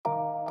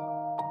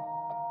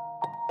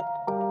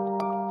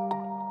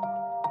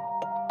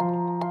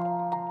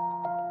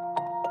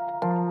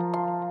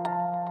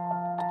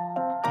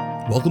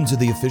Welcome to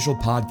the official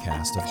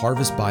podcast of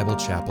Harvest Bible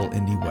Chapel,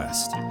 Indy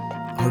West.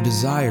 Our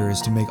desire is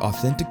to make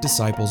authentic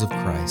disciples of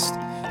Christ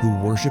who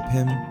worship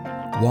Him,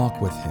 walk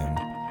with Him,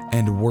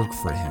 and work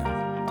for Him.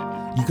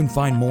 You can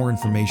find more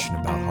information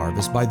about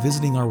Harvest by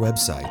visiting our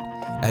website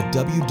at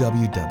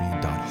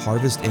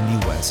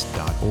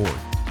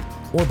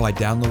www.harvestindywest.org or by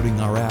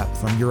downloading our app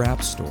from your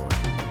app store.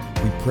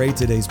 We pray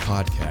today's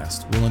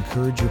podcast will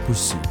encourage your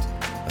pursuit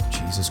of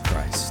Jesus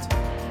Christ.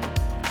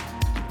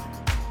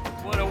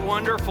 What a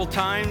wonderful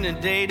time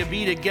and day to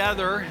be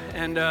together.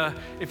 And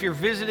if you're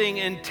visiting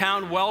in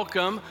town,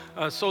 welcome.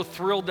 So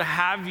thrilled to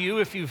have you.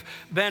 If you've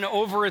been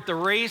over at the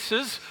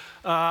races,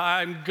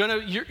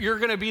 you're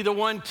gonna be the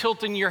one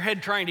tilting your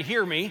head trying to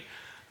hear me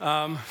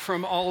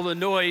from all the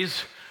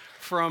noise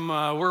from,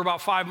 we're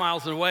about 5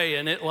 miles away,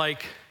 and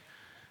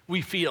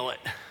we feel it.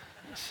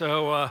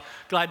 So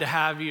glad to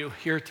have you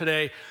here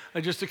today.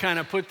 Just to kind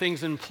of put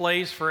things in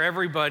place for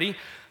everybody.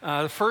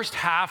 The first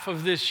half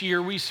of this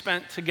year, we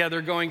spent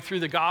together going through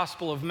the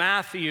Gospel of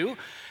Matthew,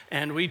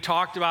 and we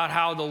talked about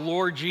how the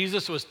Lord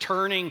Jesus was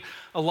turning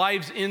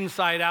lives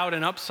inside out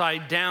and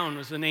upside down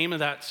was the name of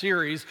that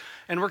series.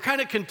 And we're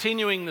kind of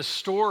continuing the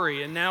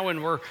story, and now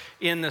when we're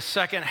in the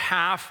second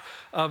half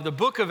of the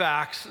book of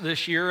Acts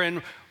this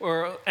year,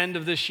 or end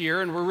of this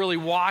year, and we're really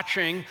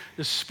watching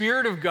the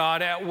Spirit of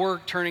God at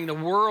work turning the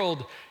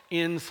world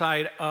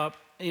inside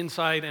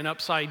and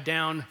upside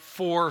down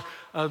for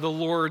the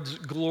Lord's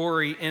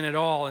glory in it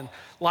all. And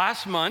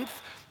last month,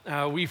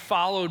 we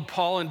followed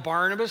Paul and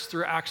Barnabas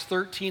through Acts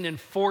 13 and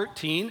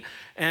 14,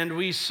 and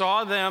we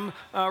saw them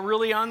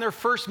really on their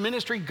first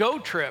ministry go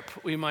trip,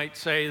 we might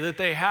say, that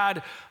they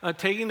had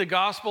taking the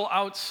gospel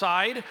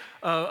outside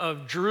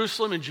of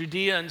Jerusalem and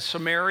Judea and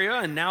Samaria,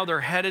 and now they're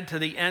headed to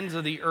the ends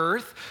of the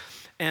earth.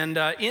 And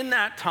in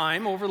that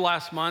time, over the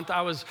last month,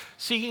 I was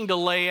seeking to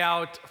lay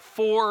out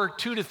 4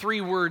 2 to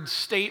 3 word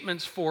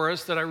statements for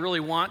us that I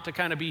really want to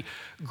kind of be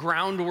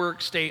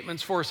groundwork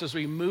statements for us as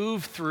we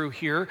move through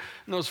here.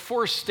 And those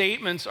 4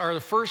 statements are,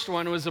 the first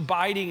one was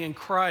abiding in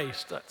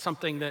Christ. That's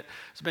something that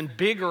has been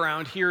big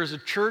around here as a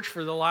church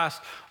for the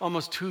last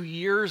almost 2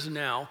 years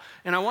now.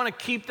 And I want to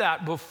keep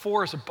that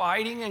before us,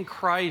 abiding in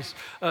Christ.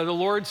 The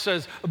Lord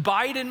says,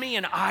 abide in me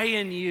and I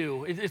in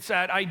you. It's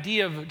that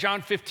idea of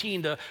John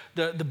 15,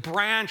 the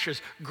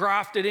branches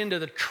grafted into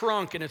the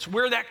trunk, and it's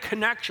where that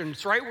connection,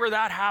 it's right where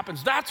that happens.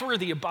 That's where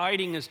the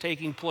abiding is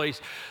taking place.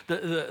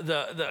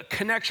 The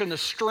connection, the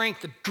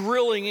strength, the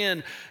drilling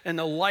in, and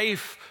the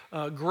life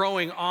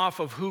growing off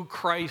of who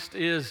Christ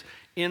is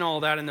in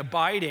all that, and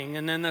abiding.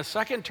 And then the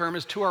second term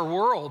is to our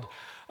world.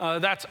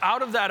 That's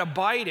out of that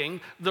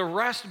abiding, the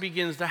rest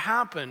begins to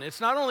happen.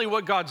 It's not only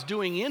what God's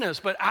doing in us,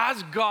 but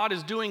as God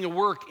is doing a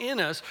work in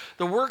us,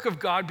 the work of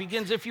God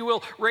begins, if you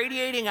will,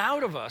 radiating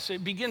out of us.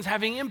 It begins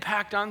having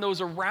impact on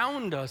those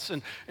around us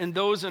and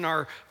those in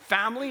our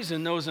families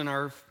and those in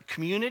our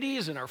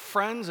communities and our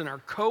friends and our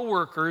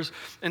coworkers.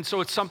 And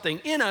so it's something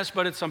in us,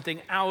 but it's something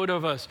out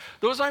of us.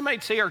 Those, I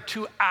might say, are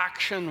 2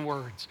 action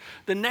words.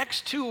 The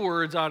next 2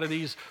 words out of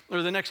these,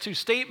 or the next 2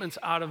 statements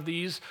out of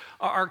these,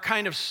 are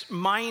kind of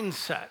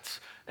mindsets.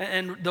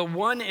 And the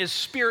one is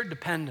spirit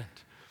dependent.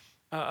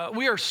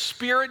 We are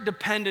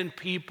spirit-dependent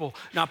people,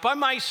 not by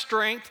my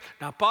strength,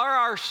 not by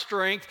our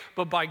strength,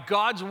 but by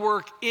God's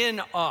work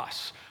in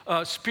us.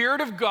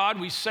 Spirit of God,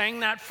 we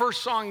sang that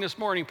first song this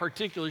morning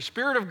particularly.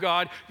 Spirit of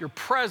God, your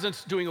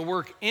presence doing a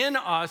work in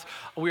us.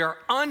 We are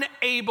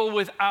unable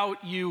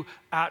without you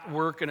at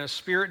work, and a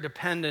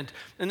spirit-dependent.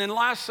 And then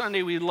last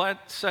Sunday, we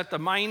set the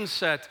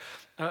mindset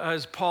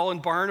as Paul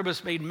and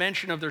Barnabas made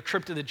mention of their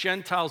trip to the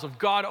Gentiles, of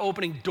God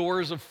opening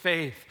doors of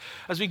faith.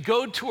 As we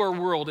go to our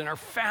world, in our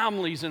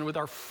families, and with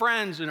our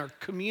friends, in our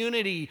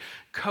community,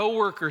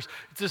 co-workers,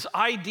 it's this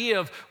idea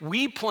of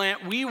we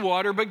plant, we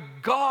water, but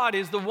God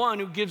is the one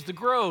who gives the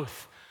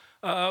growth.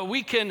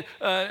 We can,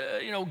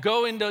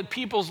 go into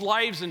people's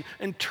lives and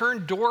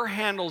turn door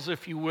handles,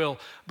 if you will.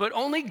 But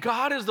only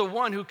God is the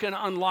one who can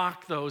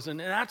unlock those, and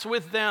that's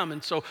with them.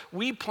 And so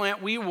we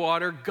plant, we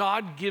water,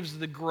 God gives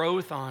the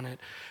growth on it.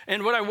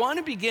 And what I want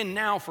to begin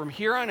now from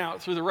here on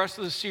out through the rest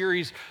of the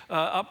series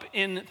up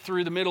in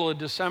through the middle of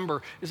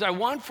December is I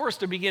want for us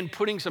to begin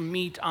putting some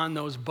meat on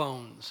those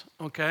bones,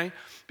 okay?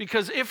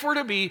 Because if we're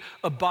to be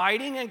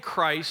abiding in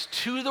Christ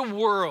to the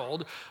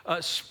world,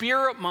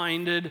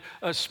 spirit-minded,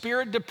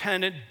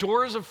 spirit-dependent,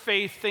 doors of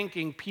faith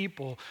thinking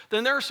people,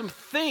 then there are some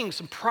things,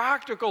 some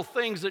practical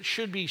things that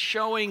should be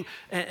showing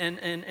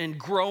and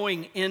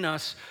growing in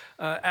us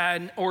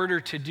in order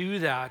to do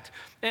that.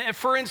 And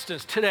for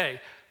instance, today,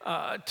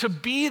 to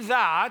be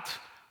that,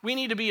 we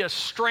need to be a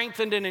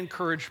strengthened and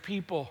encouraged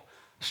people.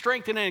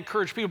 Strengthened and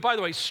encouraged people. By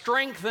the way,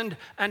 strengthened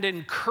and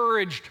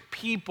encouraged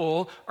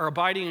people are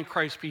abiding in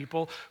Christ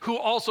people who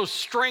also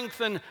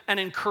strengthen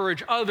and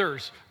encourage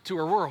others to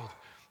our world.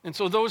 And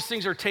so those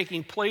things are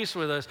taking place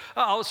with us.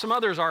 Some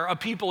others are a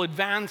people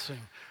advancing,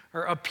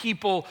 or a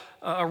people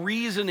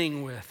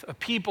reasoning with, a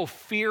people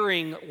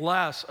fearing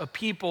less, a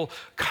people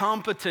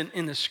competent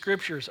in the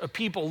scriptures, a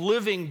people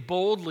living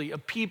boldly, a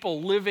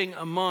people living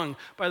among.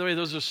 By the way,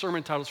 those are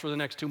sermon titles for the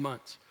next 2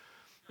 months.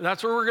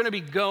 That's where we're going to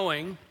be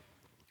going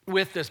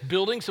with this,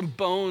 building some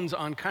bones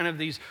on kind of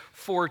these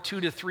 4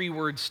 2 to 3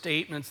 word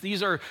statements.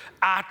 These are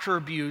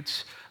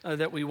attributes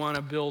that we want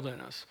to build in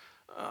us.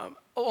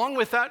 Along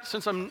with that,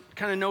 since I'm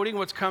kind of noting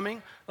what's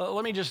coming,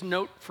 let me just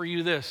note for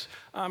you this.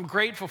 I'm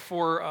grateful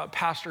for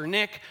Pastor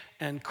Nick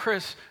and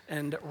Chris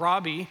and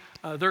Robbie.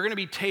 They're going to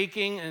be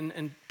taking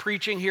and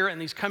preaching here in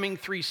these coming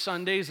 3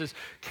 Sundays as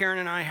Karen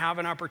and I have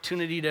an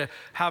opportunity to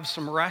have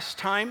some rest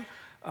time.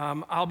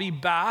 I'll be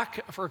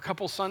back for a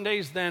couple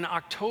Sundays. Then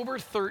October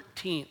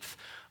 13th,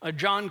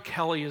 John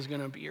Kelly is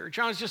going to be here.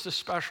 John's just a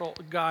special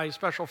guy,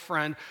 special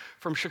friend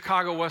from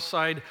Chicago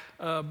Westside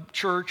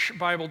Church,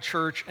 Bible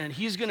Church, and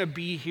he's going to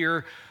be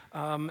here,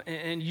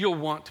 and you'll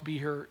want to be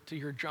here to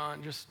hear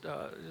John. Just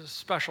a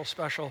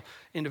special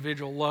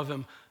individual. Love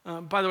him.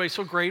 By the way,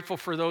 so grateful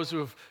for those who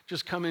have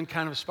just come in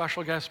kind of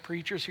special guest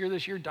preachers here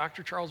this year.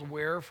 Dr. Charles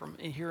Ware from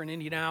here in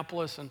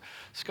Indianapolis, and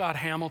Scott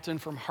Hamilton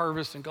from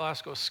Harvest in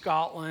Glasgow,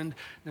 Scotland.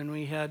 And then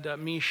we had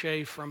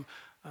Miche from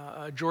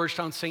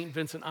Georgetown, St.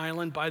 Vincent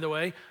Island. By the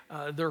way,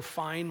 they're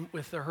fine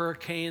with the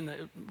hurricane that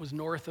was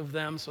north of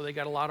them, so they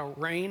got a lot of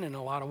rain and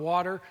a lot of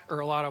water,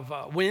 or a lot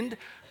of wind,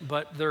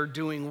 but they're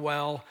doing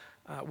well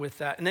with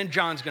that. And then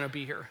John's going to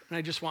be here, and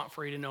I just want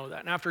for you to know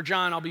that. And after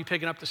John, I'll be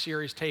picking up the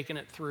series, taking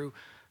it through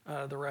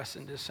the rest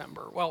in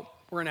December. Well,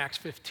 we're in Acts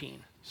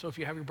 15, so if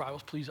you have your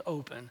Bibles, please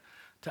open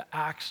to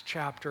Acts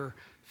chapter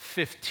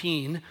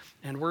 15,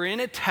 and we're in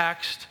a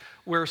text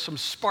where some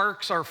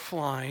sparks are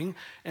flying,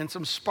 and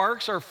some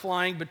sparks are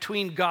flying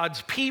between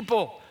God's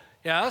people.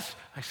 Yes,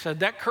 I said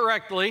that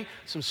correctly.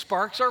 Some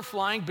sparks are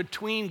flying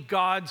between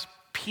God's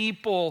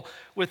people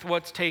with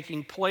what's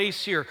taking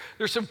place here.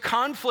 There's some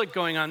conflict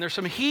going on. There's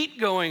some heat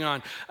going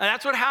on. And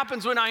that's what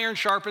happens when iron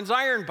sharpens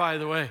iron, by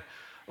the way.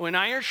 When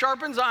iron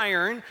sharpens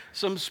iron,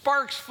 some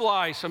sparks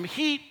fly, some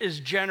heat is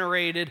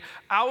generated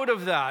out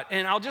of that.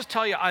 And I'll just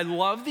tell you, I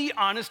love the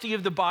honesty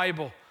of the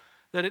Bible,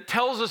 that it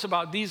tells us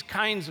about these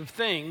kinds of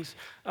things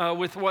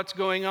with what's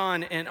going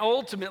on. And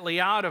ultimately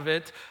out of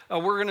it,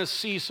 we're going to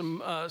see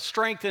some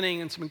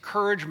strengthening and some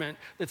encouragement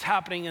that's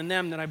happening in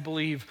them that I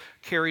believe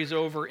carries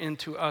over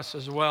into us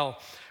as well.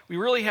 We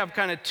really have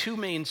kind of 2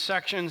 main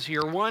sections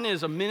here. One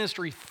is a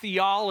ministry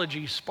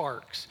theology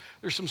sparks.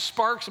 There's some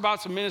sparks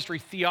about some ministry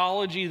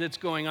theology that's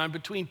going on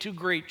between 2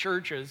 great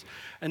churches.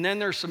 And then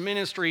there's some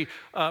ministry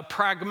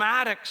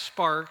pragmatic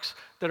sparks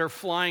that are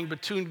flying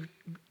between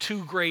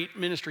 2 great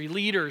ministry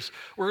leaders.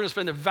 We're going to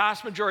spend the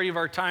vast majority of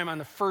our time on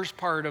the first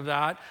part of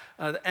that.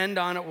 The end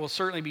on it will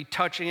certainly be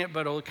touching it,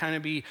 but it'll kind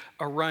of be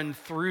a run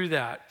through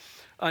that.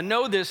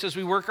 Know this, as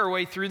we work our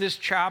way through this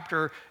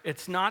chapter,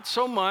 it's not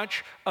so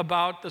much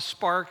about the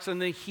sparks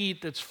and the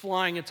heat that's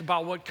flying, it's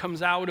about what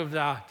comes out of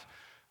that.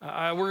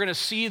 We're going to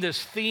see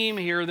this theme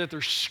here that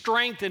there's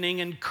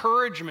strengthening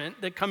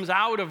encouragement that comes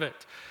out of it.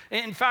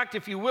 In fact,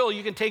 if you will,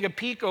 you can take a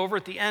peek over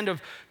at the end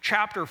of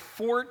chapter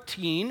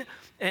 14,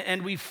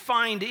 and we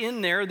find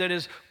in there that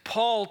as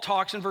Paul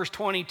talks in verse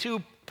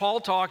 22, Paul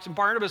talks and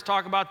Barnabas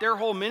talk about their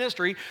whole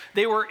ministry,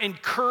 they were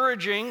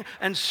encouraging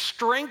and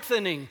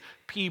strengthening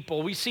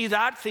people. We see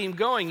that theme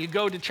going. You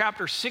go to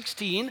chapter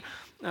 16,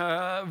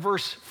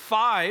 verse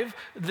 5,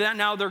 then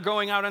now they're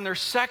going out on their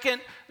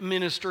second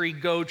ministry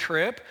go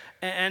trip,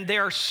 and they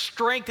are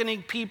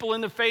strengthening people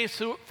in the faith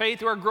who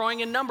are growing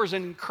in numbers,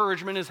 and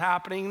encouragement is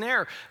happening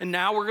there. And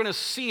now we're going to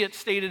see it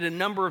stated a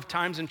number of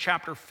times in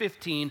chapter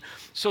 15.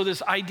 So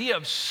this idea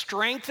of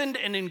strengthened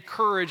and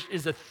encouraged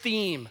is a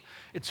theme.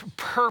 It's a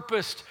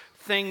purposed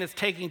thing that's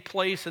taking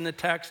place in the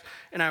text,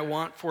 and I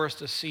want for us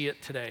to see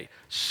it today.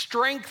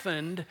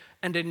 Strengthened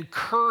and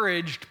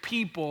encouraged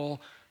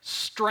people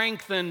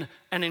strengthen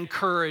and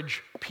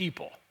encourage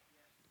people.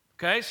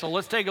 Okay, so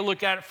let's take a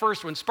look at it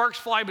first. When sparks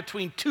fly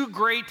between 2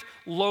 great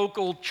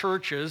local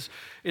churches,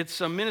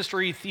 it's a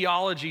ministry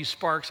theology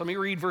sparks. Let me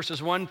read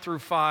verses 1 through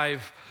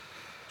 5.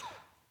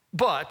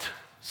 But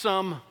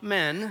some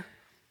men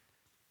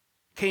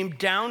came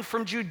down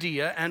from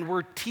Judea and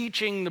were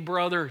teaching the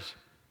brothers.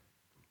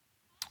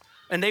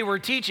 And they were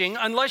teaching,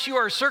 unless you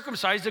are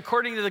circumcised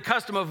according to the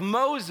custom of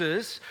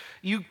Moses,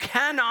 you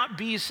cannot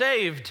be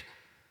saved.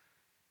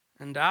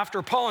 And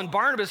after Paul and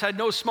Barnabas had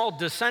no small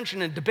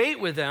dissension and debate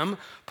with them,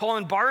 Paul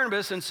and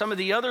Barnabas and some of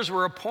the others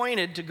were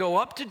appointed to go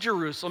up to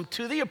Jerusalem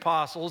to the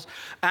apostles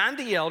and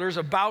the elders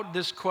about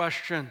this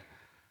question.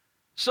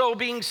 So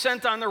being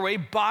sent on their way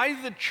by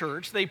the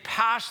church, they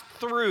passed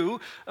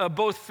through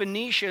both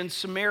Phoenicia and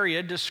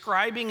Samaria,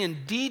 describing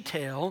in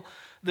detail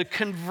the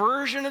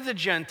conversion of the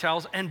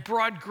Gentiles, and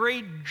brought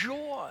great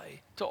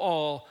joy to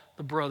all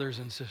the brothers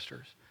and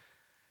sisters.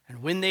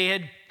 And when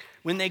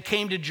they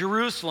came to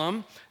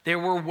Jerusalem, they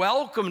were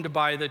welcomed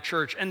by the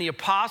church and the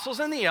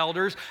apostles and the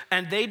elders,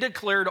 and they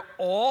declared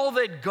all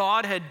that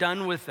God had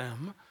done with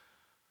them.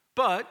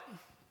 But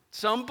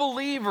some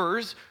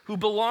believers who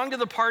belonged to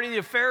the party of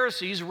the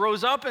Pharisees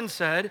rose up and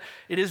said,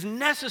 it is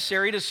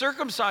necessary to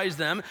circumcise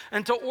them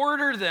and to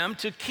order them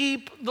to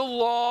keep the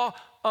law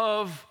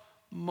of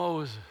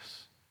Moses.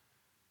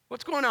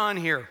 What's going on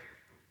here?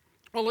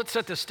 Well, let's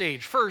set the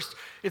stage. First,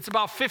 it's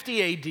about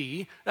 50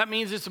 AD. That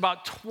means it's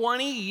about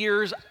 20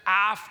 years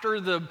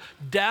after the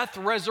death,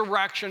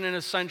 resurrection, and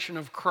ascension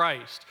of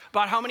Christ.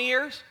 About how many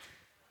years?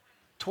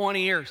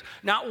 20 years.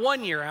 Not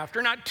 1 year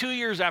after, not 2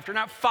 years after,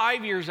 not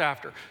 5 years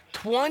after.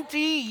 20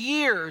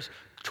 years.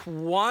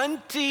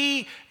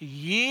 20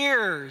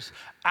 years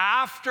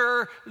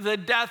after the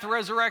death,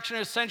 resurrection,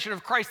 and ascension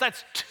of Christ.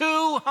 That's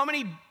how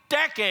many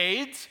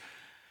decades?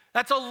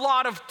 That's a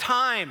lot of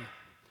time.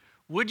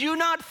 Would you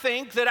not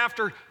think that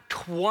after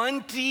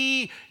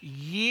 20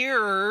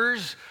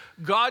 years,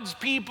 God's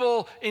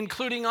people,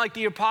 including like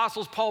the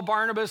apostles, Paul,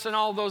 Barnabas, and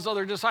all those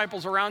other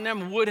disciples around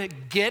them,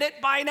 would get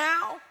it by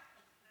now?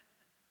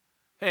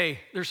 Hey,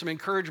 there's some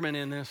encouragement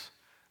in this.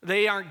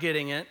 They aren't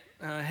getting it.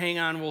 Hang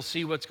on, we'll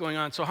see what's going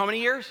on. So how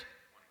many years?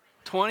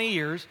 20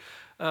 years.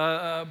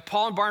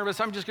 Paul and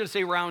Barnabas, I'm just going to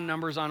say round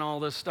numbers on all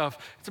this stuff.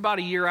 It's about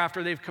a year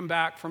after they've come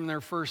back from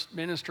their first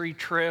ministry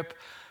trip.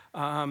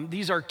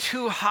 These are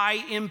two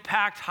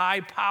high-impact,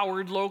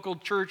 high-powered local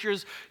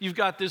churches. You've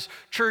got this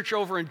church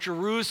over in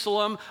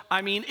Jerusalem.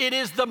 I mean, it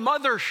is the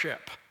mothership,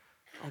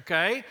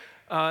 okay?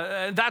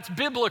 That's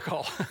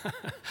biblical.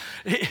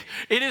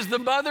 It is the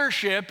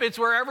mothership. It's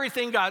where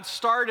everything got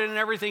started and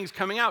everything's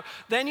coming out.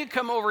 Then you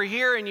come over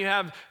here and you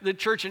have the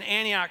church in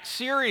Antioch,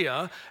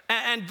 Syria,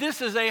 and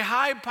this is a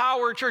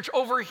high-powered church.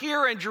 Over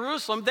here in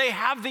Jerusalem, they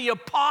have the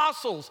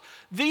apostles.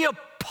 The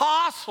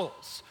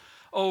apostles.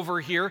 Over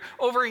here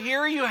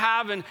you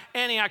have in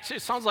Antioch,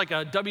 it sounds like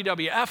a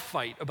WWF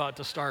fight about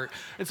to start.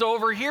 And so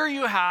over here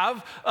you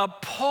have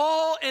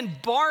Paul and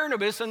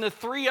Barnabas and the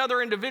three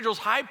other individuals,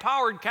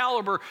 high-powered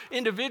caliber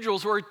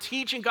individuals who are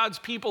teaching God's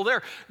people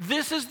there.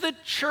 This is the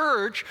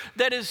church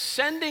that is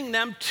sending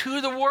them to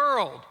the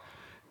world.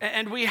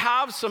 And we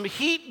have some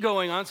heat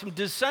going on, some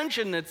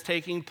dissension that's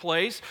taking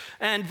place.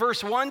 And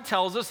verse 1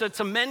 tells us that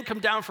some men come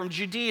down from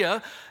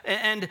Judea.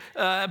 And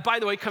by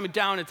the way, coming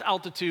down, it's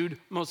altitude,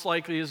 most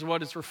likely is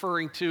what it's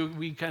referring to.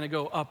 We kind of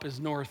go up as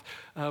north.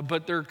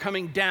 But they're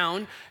coming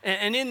down.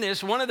 And in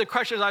this, one of the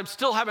questions I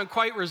still haven't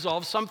quite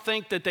resolved, some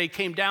think that they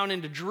came down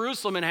into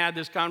Jerusalem and had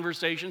this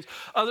conversation.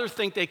 Others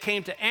think they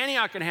came to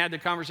Antioch and had the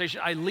conversation.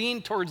 I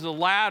lean towards the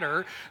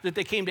latter, that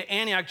they came to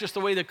Antioch just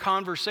the way the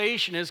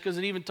conversation is, because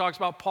it even talks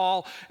about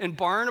Paul and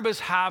Barnabas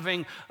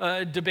having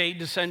a debate,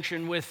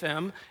 dissension with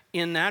them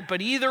in that.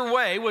 But either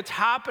way, what's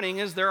happening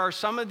is there are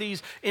some of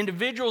these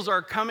individuals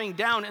are coming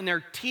down and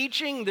they're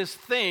teaching this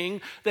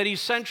thing that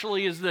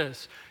essentially is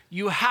this.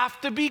 You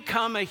have to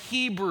become a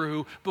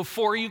Hebrew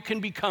before you can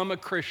become a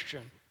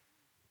Christian.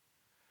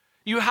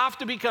 You have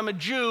to become a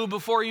Jew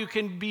before you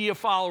can be a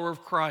follower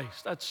of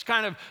Christ. That's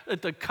kind of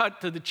at the cut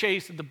to the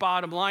chase, at the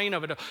bottom line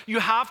of it. You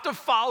have to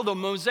follow the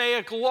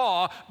Mosaic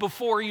law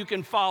before you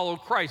can follow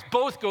Christ.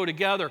 Both go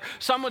together.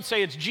 Some would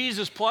say it's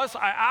Jesus plus.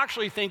 I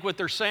actually think what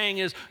they're saying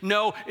is,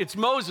 no, it's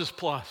Moses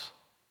plus.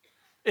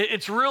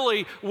 It's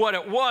really what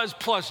it was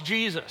plus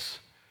Jesus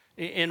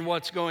in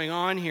what's going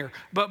on here.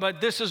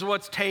 But this is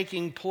what's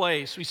taking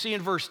place. We see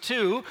in verse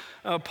 2,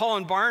 Paul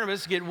and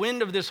Barnabas get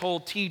wind of this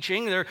whole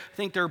teaching. They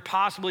think they're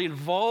possibly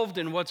involved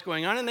in what's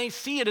going on, and they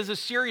see it as a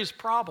serious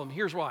problem.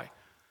 Here's why.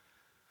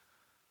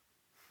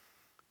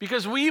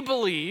 Because we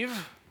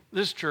believe,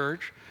 this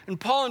church, and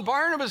Paul and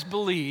Barnabas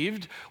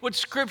believed what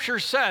Scripture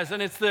says,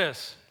 and it's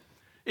this.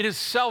 It is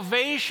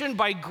salvation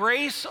by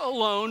grace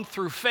alone,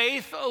 through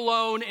faith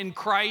alone, in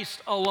Christ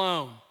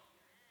alone.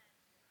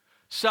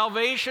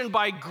 Salvation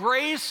by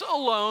grace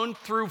alone,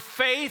 through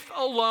faith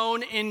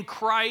alone, in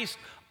Christ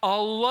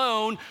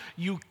alone.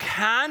 You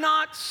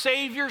cannot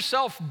save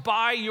yourself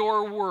by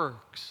your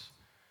works.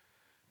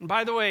 And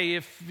by the way,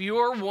 if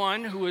you're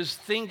one who is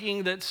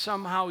thinking that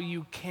somehow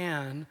you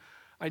can,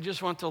 I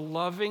just want to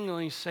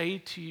lovingly say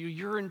to you,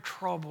 you're in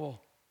trouble.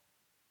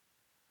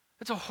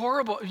 It's a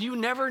horrible, you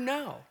never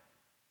know.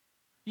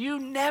 You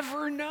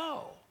never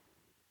know.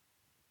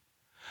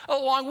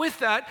 Along with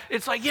that,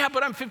 it's like, yeah,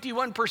 but I'm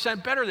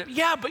 51% better than,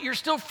 yeah, but you're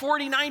still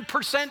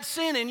 49%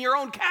 sin in your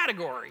own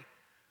category.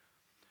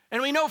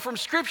 And we know from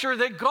Scripture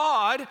that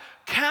God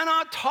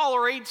cannot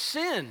tolerate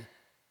sin.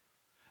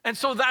 And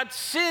so that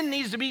sin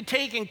needs to be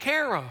taken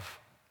care of.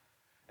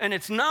 And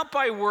it's not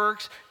by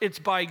works, it's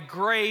by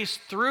grace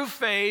through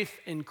faith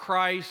in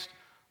Christ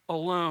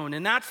alone.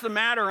 And that's the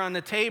matter on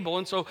the table.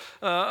 And so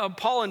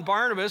Paul and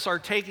Barnabas are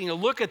taking a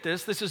look at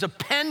this. This is a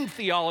pen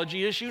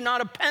theology issue,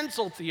 not a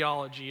pencil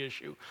theology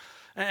issue.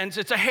 And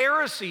it's a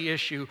heresy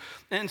issue.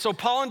 And so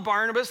Paul and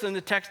Barnabas, and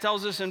the text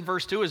tells us in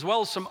verse 2, as well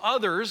as some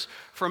others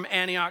from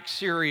Antioch,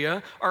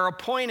 Syria, are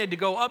appointed to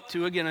go up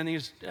to, again on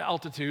these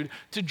altitude,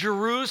 to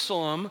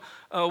Jerusalem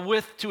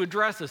to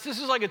address this. This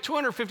is like a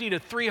 250 to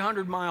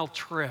 300 mile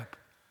trip.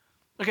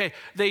 Okay,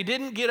 they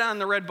didn't get on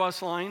the red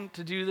bus line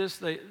to do this.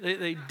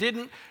 They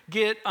didn't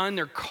get on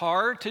their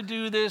car to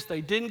do this.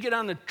 They didn't get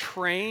on the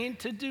train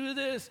to do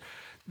this.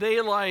 They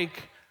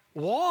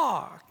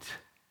walked.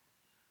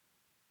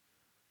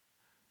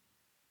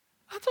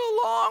 That's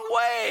a long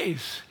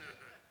ways.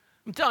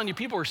 I'm telling you,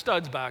 people were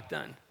studs back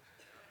then.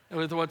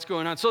 with what's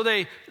going on. So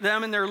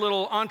them and their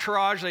little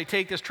entourage, they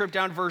take this trip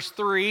down to verse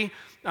 3.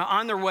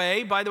 On their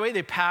way, by the way,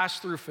 they pass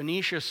through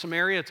Phoenicia,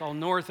 Samaria. It's all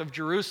north of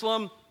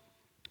Jerusalem.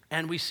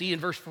 And we see in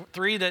verse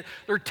 3 that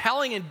they're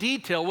telling in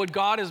detail what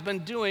God has been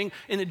doing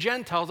in the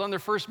Gentiles on their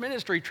first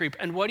ministry trip.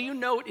 And what do you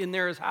note in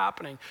there is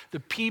happening? The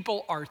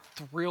people are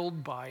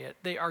thrilled by it.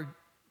 They are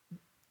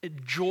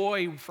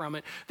joy from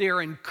it. They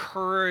are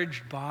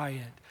encouraged by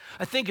it.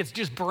 I think it's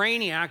just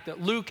brainiac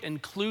that Luke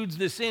includes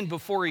this in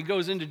before he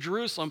goes into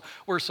Jerusalem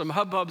where some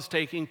hubbub's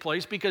taking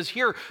place, because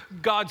here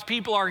God's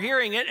people are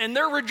hearing it and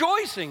they're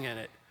rejoicing in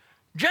it.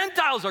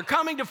 Gentiles are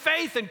coming to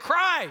faith in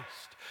Christ.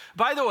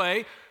 By the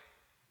way,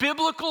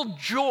 biblical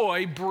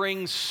joy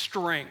brings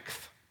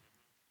strength.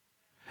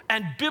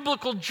 And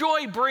biblical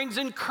joy brings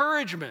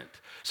encouragement.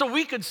 So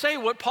we could say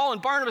what Paul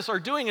and Barnabas are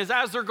doing is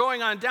as they're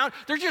going on down,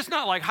 they're just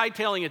not like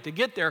hightailing it to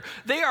get there.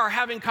 They are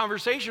having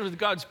conversations with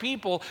God's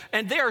people,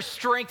 and they are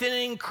strengthening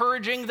and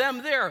encouraging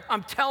them there.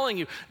 I'm telling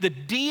you, the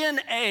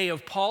DNA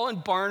of Paul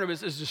and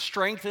Barnabas is to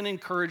strengthen and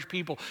encourage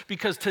people,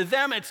 because to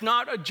them, it's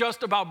not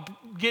just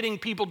about getting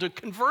people to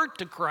convert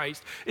to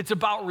Christ. It's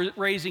about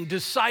raising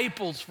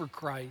disciples for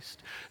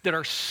Christ that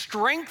are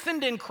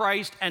strengthened in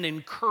Christ and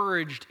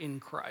encouraged in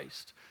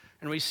Christ.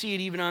 And we see it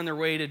even on their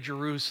way to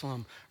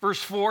Jerusalem.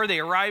 Verse 4, they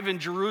arrive in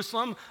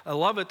Jerusalem. I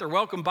love it. They're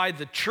welcomed by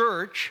the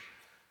church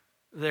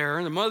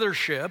there, the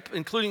mothership,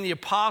 including the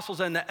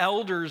apostles and the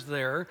elders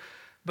there.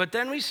 But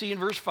then we see in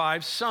verse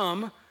 5,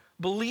 some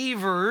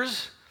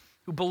believers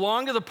who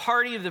belong to the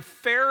party of the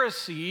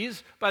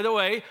Pharisees. By the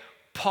way,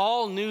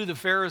 Paul knew the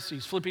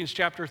Pharisees. Philippians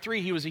chapter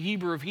 3, he was a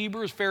Hebrew of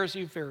Hebrews,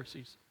 Pharisee of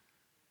Pharisees.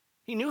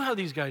 He knew how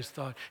these guys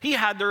thought. He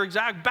had their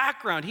exact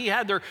background. He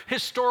had their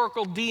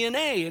historical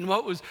DNA and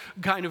what was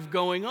kind of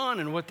going on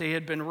and what they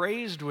had been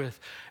raised with.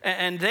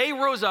 And they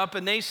rose up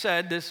and they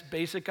said this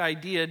basic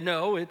idea,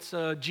 no, it's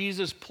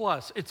Jesus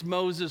plus. It's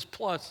Moses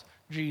plus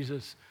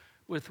Jesus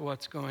with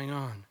what's going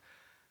on.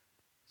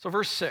 So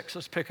verse 6,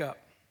 let's pick up.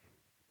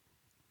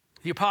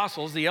 The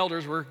apostles, the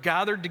elders, were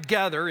gathered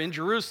together in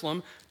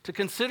Jerusalem to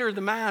consider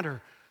the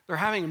matter. They're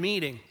having a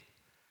meeting.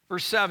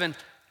 Verse 7,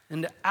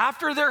 and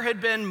after there had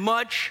been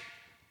much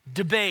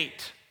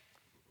debate.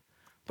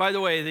 By the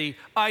way, the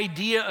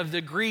idea of the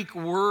Greek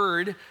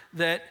word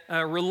that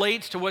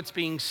relates to what's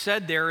being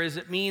said there is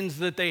it means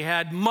that they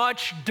had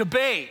much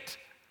debate.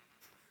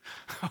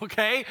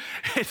 Okay?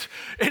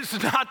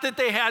 It's not that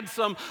they had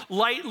some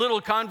light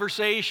little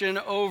conversation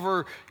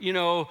over,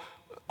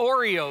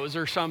 Oreos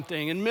or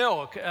something and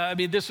milk. I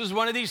mean, this was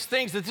one of these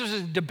things that there's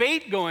a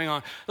debate going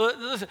on.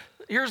 Listen,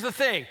 here's the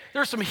thing.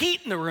 There's some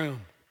heat in the room.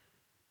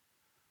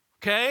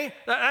 Okay?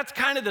 That's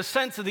kind of the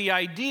sense of the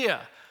idea.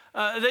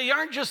 They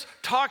aren't just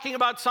talking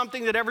about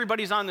something that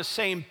everybody's on the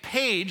same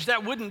page.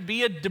 That wouldn't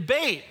be a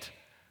debate.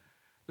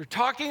 They're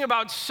talking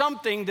about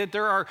something that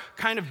there are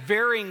kind of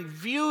varying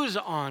views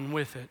on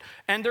with it.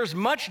 And there's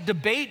much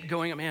debate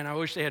going on. Man, I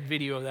wish they had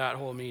video of that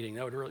whole meeting.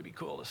 That would really be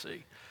cool to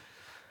see.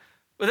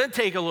 But then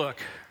take a look.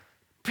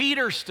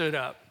 Peter stood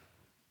up.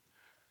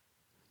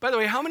 By the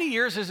way, how many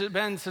years has it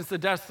been since the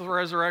death, the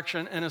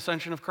resurrection, and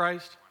ascension of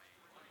Christ?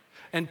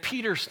 And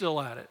Peter's still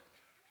at it.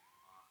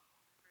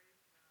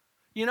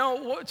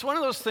 It's one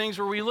of those things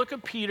where we look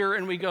at Peter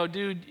and we go,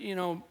 dude,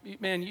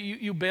 man,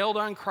 you bailed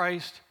on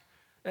Christ,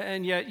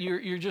 and yet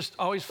you're just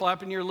always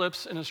flapping your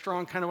lips in a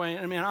strong kind of way.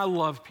 And man, I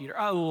love Peter.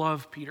 I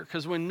love Peter,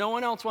 because when no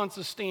one else wants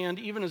to stand,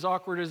 even as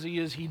awkward as he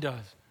is, he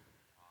does.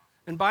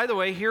 And by the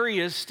way, here he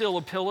is, still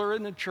a pillar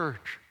in the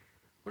church.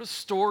 What a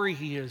story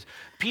he is.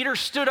 Peter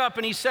stood up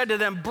and he said to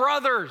them,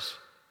 brothers.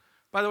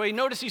 By the way,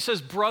 notice he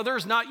says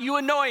brothers, not you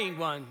annoying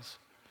ones.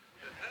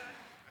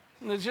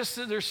 And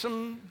there's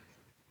some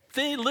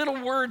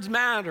little words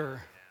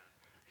matter.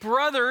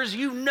 Brothers,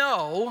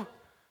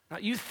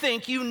 not you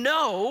think,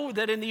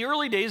 that in the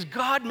early days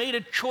God made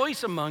a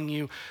choice among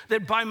you,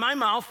 that by my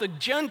mouth the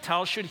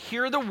Gentiles should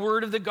hear the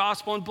word of the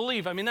gospel and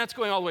believe. I mean, that's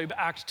going all the way to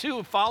Acts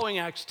 2, following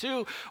Acts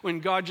 2,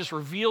 when God just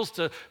reveals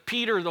to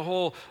Peter the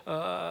whole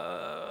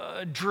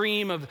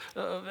dream of,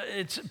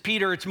 it's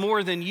Peter, it's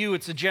more than you,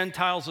 it's the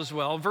Gentiles as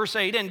well. Verse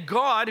 8, and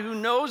God, who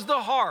knows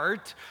the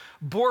heart,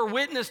 bore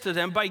witness to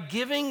them by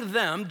giving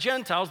them,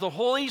 Gentiles, the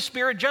Holy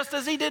Spirit, just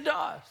as he did to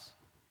us.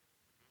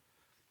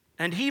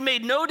 And he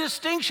made no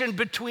distinction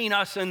between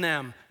us and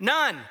them,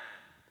 none.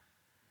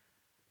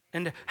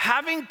 And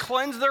having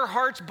cleansed their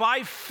hearts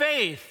by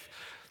faith,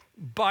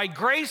 by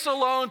grace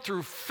alone,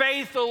 through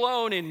faith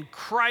alone, in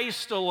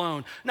Christ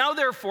alone. Now,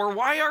 therefore,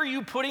 why are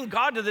you putting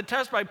God to the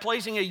test by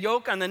placing a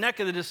yoke on the neck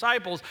of the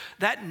disciples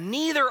that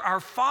neither our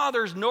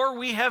fathers nor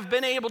we have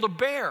been able to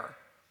bear?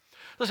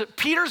 Listen,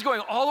 Peter's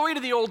going all the way to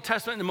the Old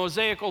Testament and the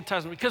Mosaic Old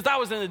Testament, because that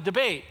was in the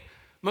debate.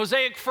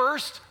 Mosaic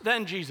first,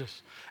 then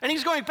Jesus. And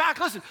he's going back.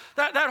 Listen,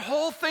 that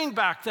whole thing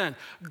back then,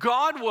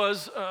 God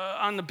was,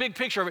 on the big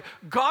picture of it,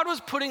 God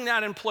was putting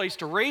that in place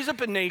to raise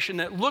up a nation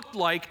that looked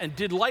like and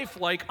did life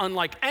like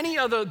unlike any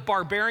other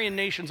barbarian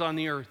nations on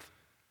the earth.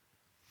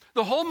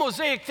 The whole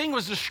Mosaic thing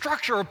was the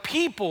structure of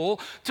people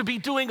to be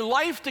doing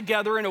life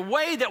together in a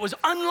way that was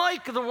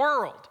unlike the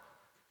world.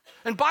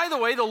 And by the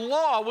way, the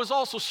law was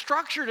also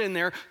structured in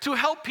there to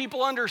help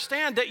people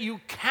understand that you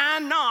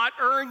cannot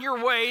earn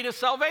your way to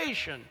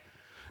salvation.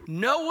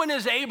 No one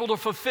is able to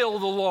fulfill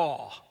the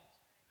law.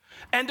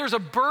 And there's a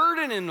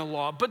burden in the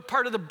law, but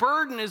part of the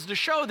burden is to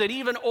show that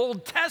even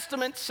Old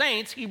Testament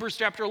saints, Hebrews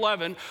chapter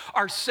 11,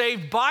 are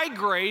saved by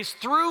grace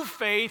through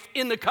faith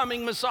in the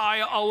coming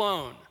Messiah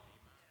alone.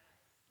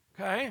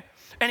 Okay?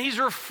 And he's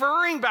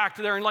referring back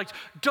to there and like,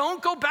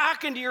 don't go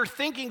back into your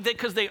thinking that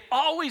because they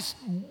always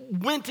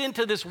went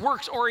into this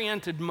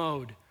works-oriented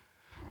mode.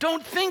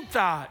 Don't think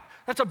that.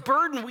 That's a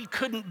burden we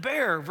couldn't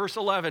bear, verse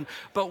 11.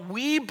 But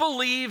we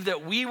believe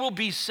that we will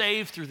be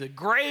saved through the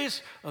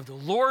grace of the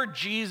Lord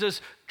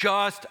Jesus,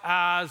 just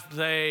as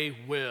they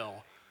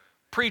will.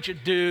 Preach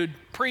it, dude.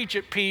 Preach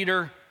it,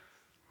 Peter.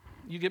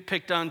 You get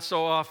picked on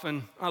so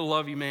often. I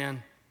love you,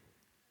 man.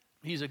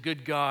 He's a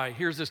good guy.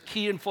 Here's this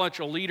key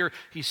influential leader.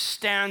 He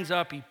stands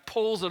up. He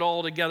pulls it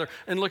all together.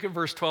 And look at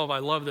verse 12. I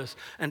love this.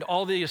 And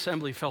all the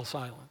assembly fell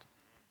silent.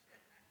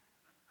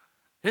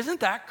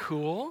 Isn't that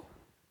cool?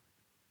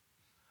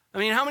 I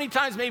mean, how many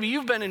times maybe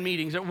you've been in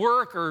meetings at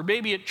work or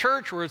maybe at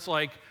church where it's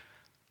like,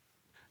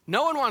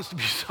 no one wants to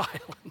be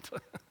silent.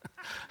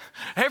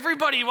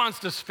 Everybody wants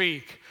to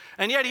speak.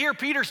 And yet here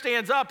Peter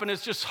stands up and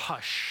it's just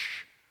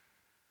hush.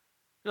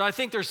 I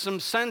think there's some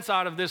sense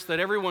out of this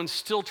that everyone's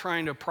still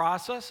trying to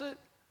process it.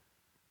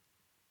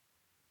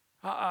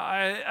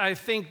 I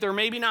think they're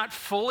maybe not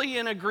fully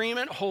in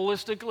agreement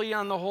holistically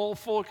on the whole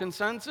full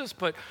consensus,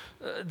 but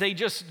they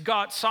just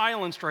got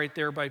silenced right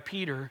there by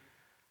Peter.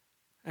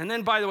 And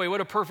then, by the way,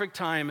 what a perfect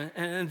time.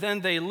 And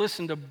then they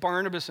listened to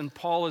Barnabas and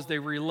Paul as they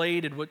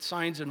related what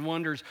signs and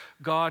wonders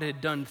God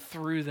had done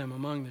through them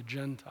among the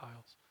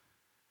Gentiles.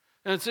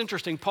 And it's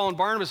interesting, Paul and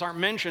Barnabas aren't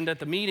mentioned at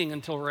the meeting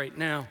until right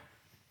now.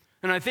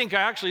 And I think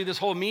actually this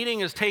whole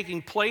meeting is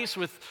taking place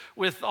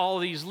with all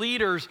these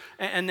leaders.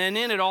 And then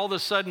in it, all of a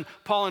sudden,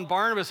 Paul and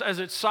Barnabas, as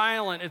it's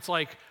silent, it's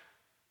like,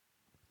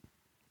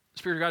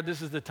 Spirit of God,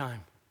 this is the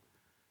time.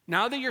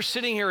 Now that you're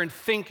sitting here and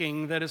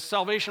thinking that it's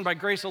salvation by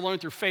grace alone,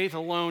 through faith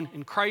alone,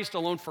 in Christ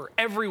alone, for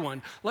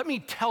everyone, let me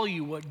tell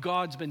you what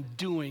God's been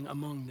doing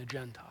among the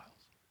Gentiles.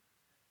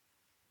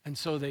 And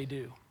so they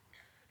do.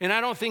 And I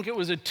don't think it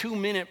was a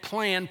 2-minute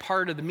plan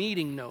part of the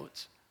meeting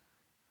notes.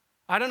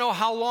 I don't know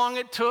how long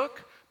it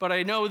took, but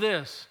I know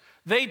this.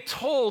 They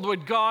told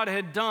what God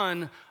had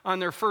done on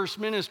their first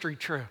ministry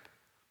trip.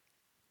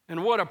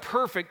 And what a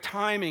perfect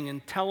timing in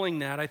telling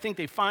that. I think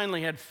they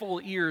finally had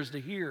full ears to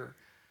hear.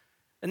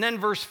 And then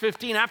verse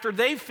 15, after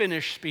they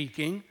finished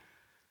speaking,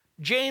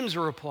 James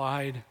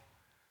replied.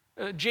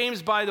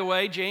 James, by the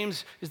way,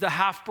 James is the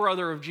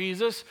half-brother of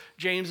Jesus.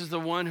 James is the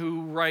one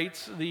who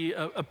writes the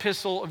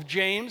epistle of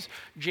James.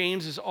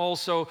 James is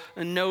also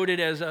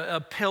noted as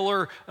a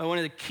pillar, one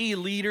of the key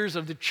leaders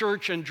of the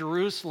church in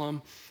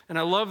Jerusalem. And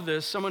I love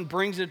this. Someone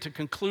brings it to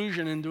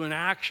conclusion into an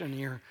action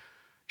here.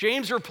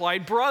 James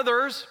replied,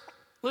 brothers,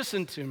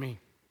 listen to me.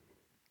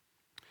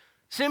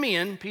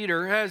 Simeon,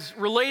 Peter, has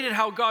related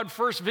how God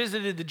first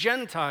visited the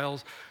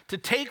Gentiles to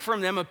take from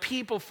them a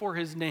people for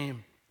his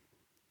name.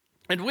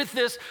 And with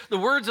this, the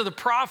words of the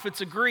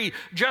prophets agree,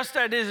 just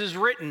as it is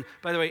written,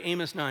 by the way,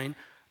 Amos 9,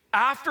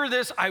 after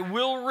this I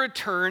will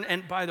return.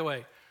 And by the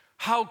way,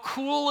 how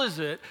cool is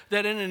it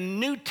that in a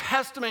New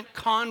Testament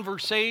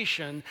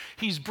conversation,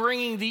 he's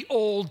bringing the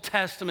Old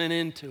Testament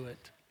into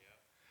it?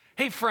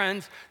 Hey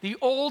friends, the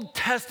Old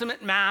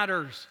Testament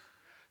matters.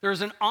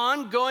 There's an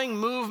ongoing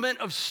movement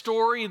of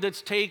story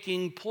that's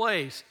taking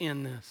place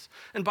in this.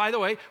 And by the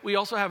way, we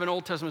also have an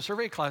Old Testament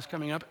survey class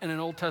coming up and an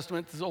Old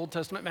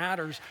Testament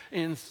Matters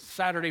in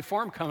Saturday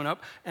form coming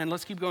up. And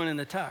let's keep going in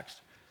the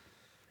text.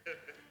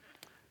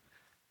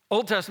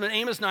 Old Testament,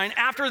 Amos 9,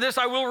 after this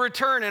I will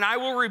return and I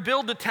will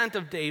rebuild the tent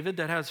of David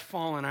that has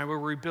fallen. I will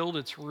rebuild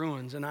its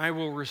ruins and I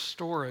will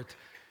restore it.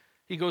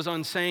 He goes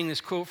on saying this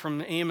quote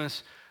from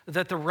Amos,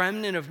 that the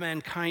remnant of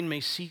mankind may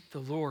seek the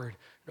Lord.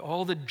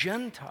 All the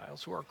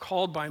Gentiles who are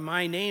called by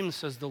my name,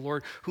 says the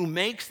Lord, who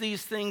makes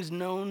these things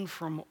known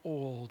from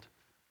old.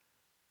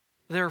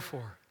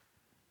 Therefore,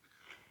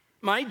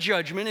 my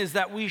judgment is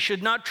that we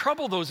should not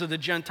trouble those of the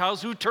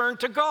Gentiles who turn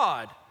to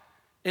God.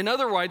 In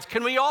other words,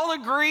 can we all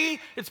agree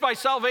it's by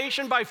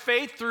salvation, by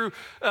faith,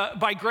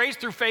 by grace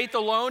through faith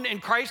alone, in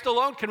Christ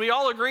alone? Can we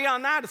all agree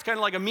on that? It's kind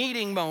of like a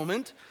meeting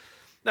moment.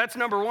 That's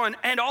number one.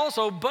 And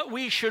also, but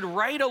we should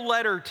write a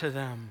letter to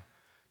them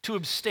to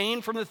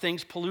abstain from the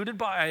things polluted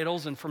by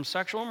idols and from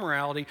sexual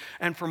immorality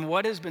and from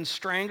what has been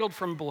strangled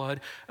from blood.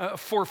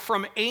 For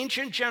from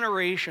ancient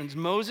generations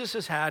Moses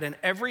has had in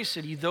every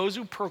city those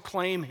who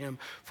proclaim him,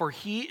 for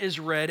he is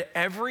read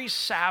every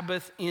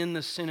Sabbath in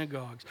the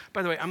synagogues.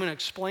 By the way, I'm going to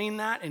explain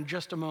that in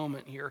just a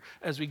moment here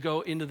as we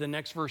go into the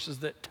next verses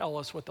that tell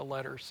us what the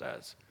letter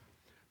says.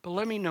 But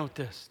let me note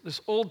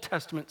this Old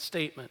Testament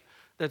statement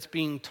that's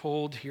being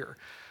told here.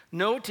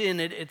 Note in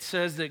it, it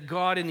says that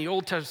God in the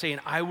Old Testament is saying,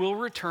 I will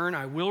return,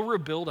 I will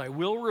rebuild, I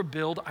will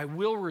rebuild, I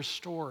will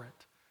restore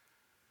it.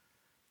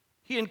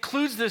 He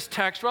includes this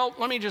text. Well,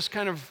 let me just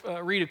kind of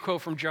read a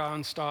quote from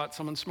John Stott,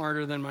 someone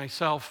smarter than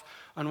myself,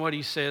 on what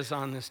he says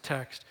on this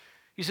text.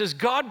 He says,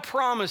 God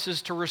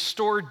promises to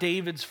restore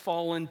David's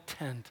fallen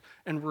tent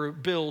and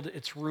rebuild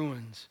its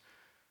ruins,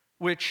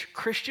 which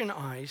Christian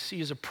eyes see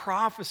as a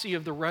prophecy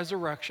of the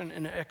resurrection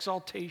and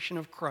exaltation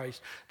of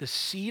Christ, the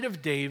seed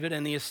of David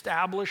and the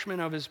establishment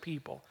of his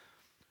people.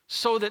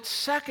 So that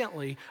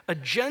secondly, a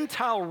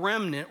Gentile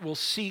remnant will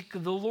seek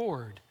the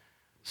Lord.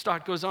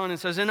 Stott goes on and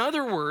says, in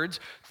other words,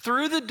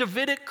 through the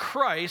Davidic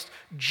Christ,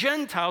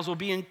 Gentiles will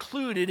be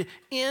included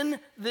in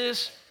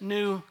this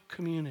new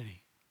community.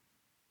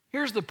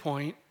 Here's the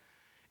point.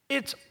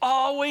 It's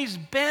always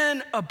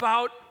been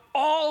about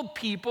all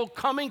people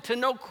coming to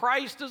know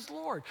Christ as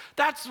Lord.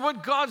 That's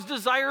what God's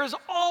desire has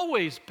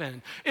always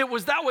been. It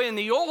was that way in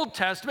the Old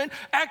Testament,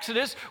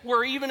 Exodus,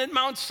 where even at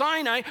Mount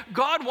Sinai,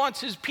 God wants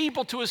his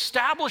people to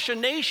establish a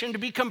nation to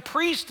become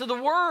priests to the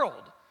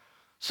world,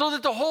 so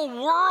that the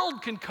whole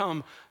world can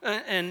come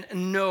and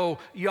know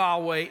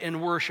Yahweh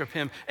and worship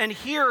him. And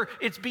here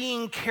it's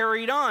being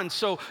carried on.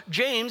 So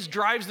James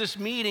drives this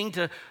meeting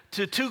to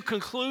two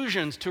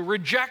conclusions: to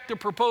reject the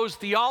proposed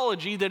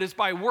theology that is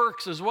by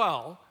works as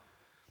well,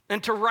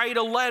 and to write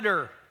a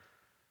letter.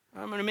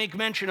 I'm going to make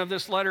mention of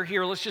this letter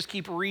here. Let's just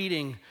keep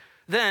reading.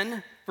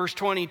 Then, verse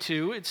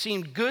 22, it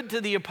seemed good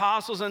to the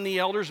apostles and the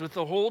elders with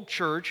the whole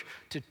church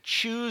to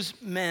choose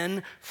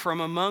men from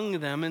among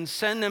them and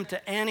send them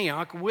to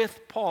Antioch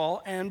with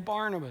Paul and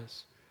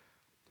Barnabas.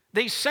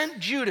 They sent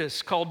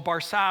Judas, called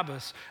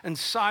Barsabbas, and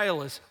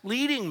Silas,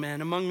 leading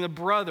men among the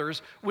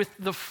brothers, with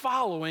the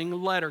following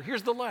letter.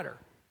 Here's the letter.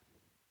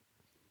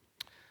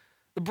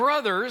 The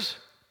brothers,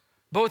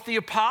 both the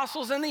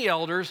apostles and the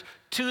elders,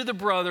 to the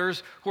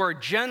brothers who are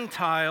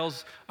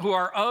Gentiles, who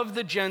are of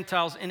the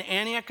Gentiles in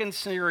Antioch and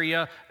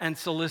Syria and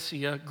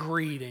Cilicia,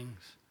 greetings.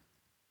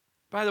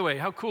 By the way,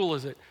 how cool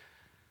is it?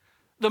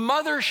 The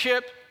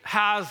mothership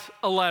has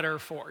a letter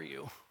for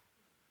you.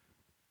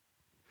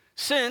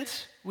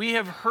 Since we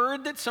have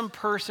heard that some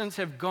persons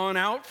have gone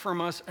out from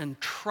us and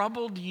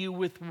troubled you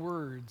with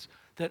words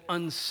that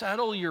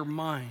unsettle your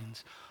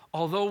minds,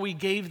 although we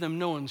gave them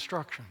no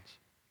instructions.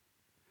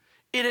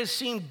 It has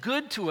seemed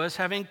good to us,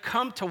 having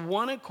come to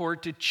one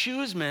accord, to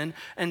choose men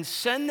and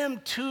send them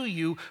to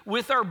you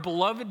with our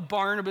beloved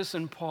Barnabas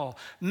and Paul,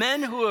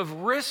 men who have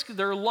risked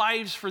their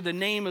lives for the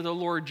name of the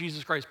Lord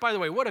Jesus Christ. By the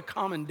way, what a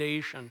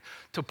commendation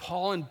to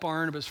Paul and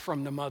Barnabas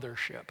from the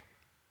mothership.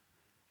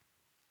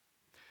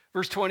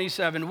 Verse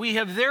 27, we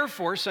have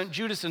therefore sent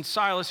Judas and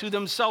Silas, who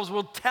themselves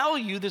will tell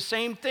you the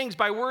same things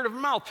by word of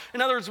mouth.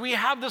 In other words, we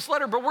have this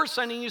letter, but we're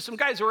sending you some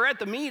guys who are at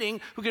the meeting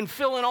who can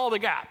fill in all the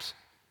gaps.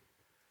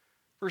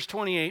 Verse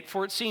 28,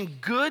 for it seemed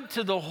good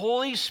to the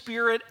Holy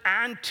Spirit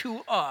and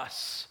to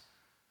us.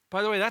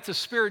 By the way, that's a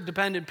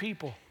spirit-dependent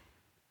people.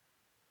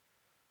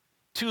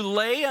 To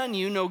lay on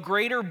you no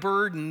greater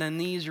burden than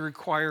these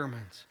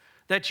requirements,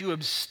 that you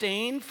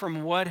abstain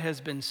from what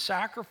has been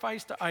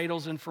sacrificed to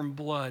idols and from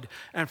blood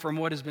and from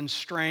what has been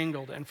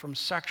strangled and from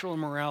sexual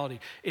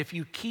immorality. If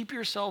you keep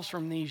yourselves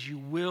from these, you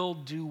will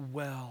do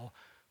well.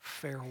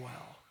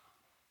 Farewell.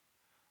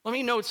 Let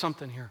me note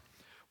something here.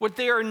 What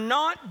they are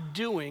not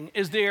doing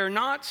is they are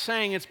not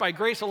saying it's by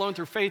grace alone,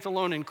 through faith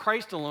alone, in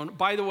Christ alone.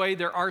 By the way,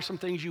 there are some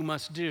things you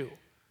must do.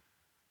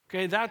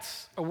 Okay,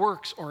 that's a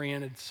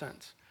works-oriented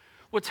sense.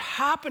 What's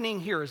happening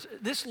here is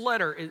this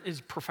letter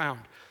is profound.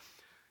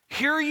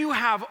 Here you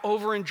have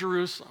over in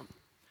Jerusalem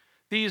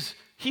these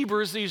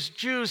Hebrews, these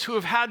Jews who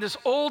have had this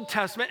Old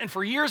Testament and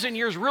for years and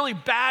years really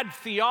bad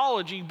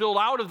theology built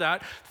out of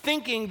that,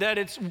 thinking that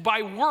it's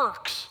by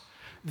works.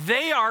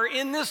 They are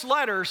in this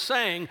letter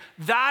saying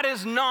that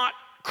is not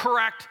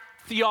correct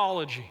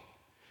theology.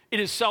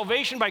 It is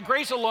salvation by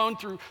grace alone,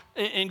 through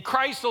in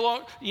Christ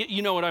alone.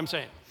 You know what I'm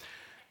saying.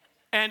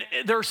 And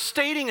they're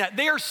stating that.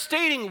 They are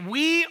stating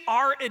we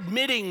are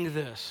admitting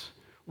this.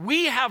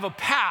 We have a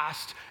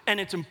past, and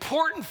it's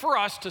important for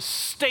us to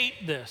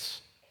state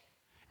this.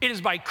 It is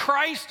by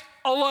Christ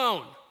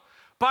alone.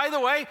 By the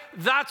way,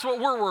 that's what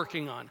we're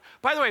working on.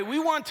 By the way, we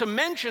want to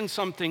mention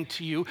something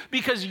to you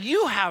because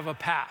you have a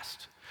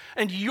past.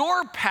 And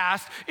your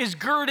past is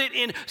girded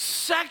in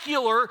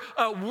secular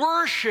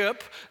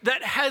worship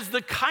that has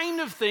the kind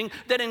of thing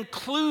that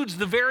includes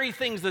the very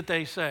things that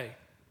they say.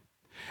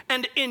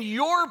 And in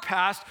your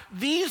past,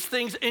 these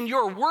things in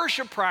your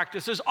worship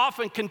practices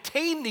often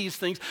contain these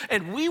things.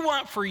 And we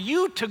want for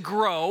you to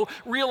grow,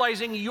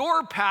 realizing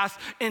your past,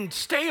 and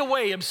stay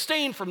away,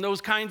 abstain from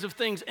those kinds of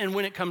things. And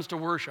when it comes to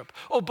worship,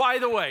 oh, by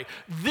the way,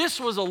 this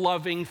was a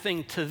loving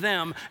thing to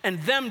them, and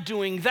them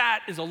doing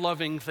that is a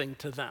loving thing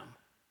to them.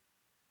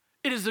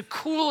 It is the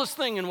coolest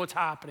thing in what's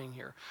happening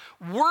here.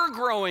 We're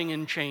growing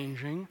and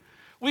changing.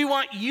 We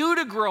want you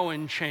to grow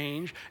and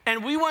change,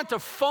 and we want to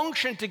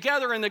function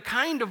together in the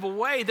kind of a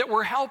way that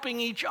we're helping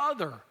each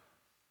other.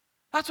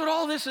 That's what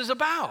all this is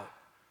about.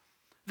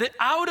 That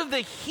out of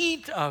the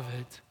heat of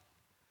it,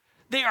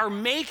 they are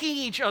making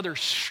each other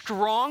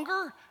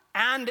stronger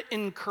and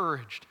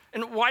encouraged.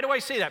 And why do I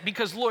say that?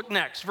 Because look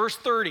next, verse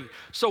 30.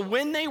 So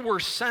when they were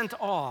sent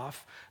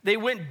off, they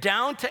went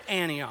down to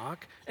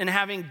Antioch, and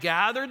having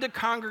gathered the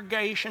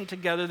congregation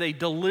together, they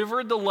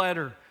delivered the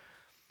letter.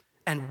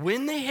 And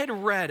when they had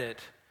read it,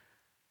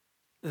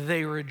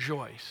 they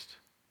rejoiced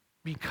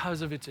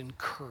because of its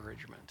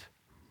encouragement.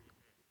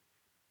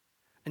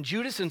 And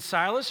Judas and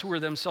Silas, who were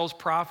themselves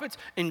prophets,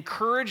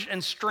 encouraged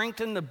and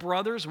strengthened the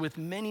brothers with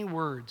many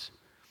words.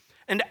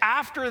 And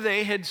after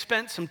they had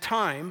spent some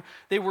time,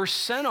 they were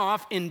sent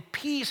off in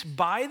peace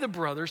by the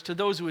brothers to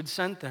those who had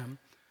sent them.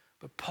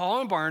 But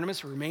Paul and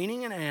Barnabas,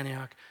 remaining in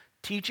Antioch,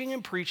 teaching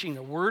and preaching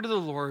the word of the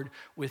Lord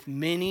with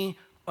many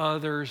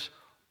others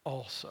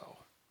also.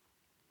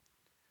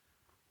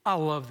 I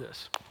love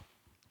this.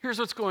 Here's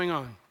what's going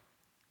on.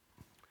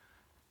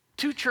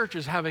 Two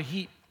churches have a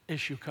heat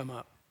issue come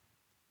up,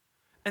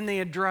 and they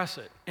address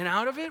it. And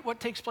out of it, what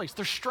takes place?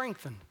 They're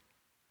strengthened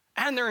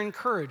and they're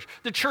encouraged.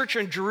 The church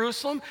in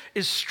Jerusalem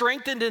is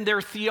strengthened in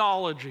their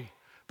theology.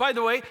 By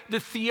the way, the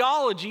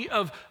theology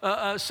of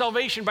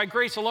salvation by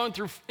grace alone,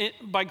 through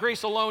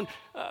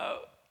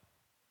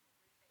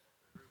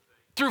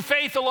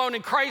faith alone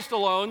in Christ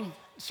alone,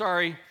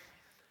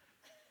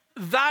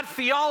 that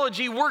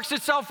theology works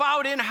itself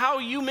out in how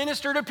you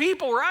minister to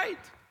people, right?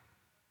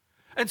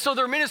 And so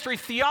their ministry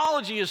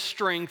theology is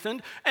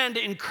strengthened and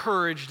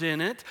encouraged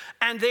in it,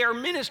 and they are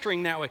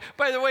ministering that way.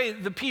 By the way,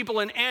 the people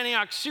in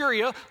Antioch,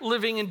 Syria,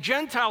 living in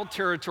Gentile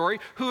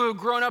territory, who have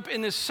grown up in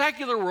this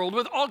secular world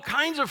with all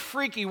kinds of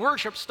freaky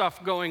worship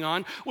stuff going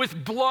on,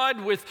 with blood,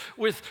 with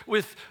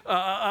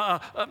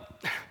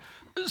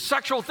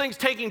sexual things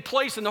taking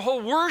place, and the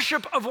whole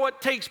worship of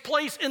what takes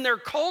place in their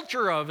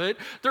culture of it,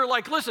 they're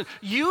like, listen,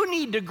 you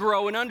need to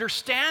grow in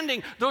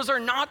understanding those are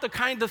not the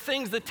kind of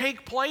things that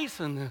take place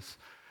in this.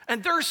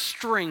 And they're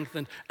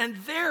strengthened and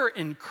they're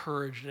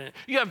encouraged in it.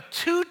 You have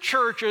two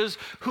churches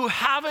who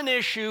have an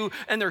issue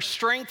and they're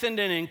strengthened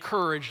and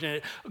encouraged in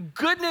it.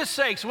 Goodness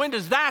sakes, when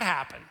does that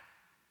happen?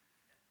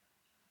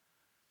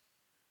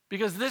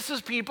 Because this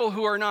is people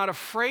who are not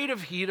afraid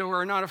of heat, who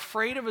are not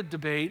afraid of a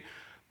debate,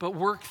 but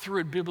work through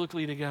it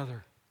biblically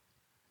together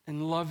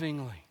and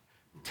lovingly,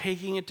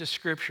 taking it to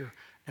Scripture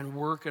and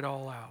work it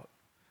all out.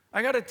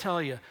 I got to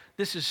tell you,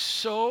 this is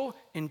so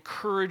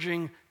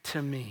encouraging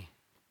to me.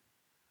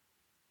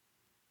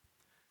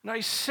 And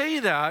I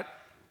say that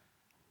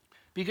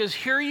because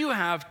here you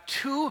have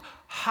two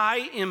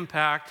high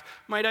impact,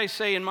 might I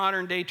say in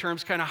modern day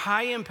terms, kind of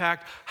high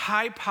impact,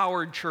 high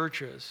powered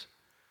churches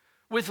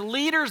with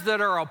leaders that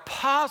are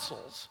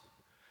apostles,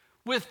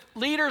 with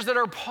leaders that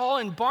are Paul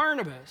and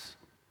Barnabas,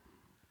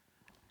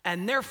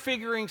 and they're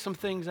figuring some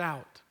things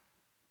out.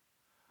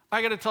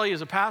 I got to tell you,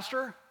 as a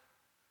pastor,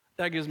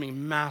 that gives me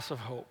massive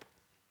hope.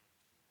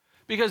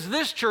 Because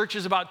this church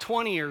is about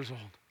 20 years old.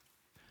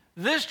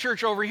 This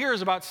church over here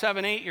is about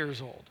 7, 8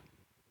 years old.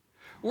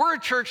 We're a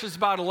church that's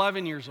about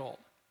 11 years old,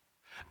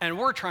 and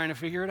we're trying to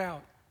figure it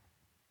out.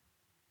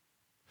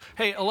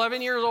 Hey,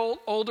 11 years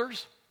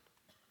olders,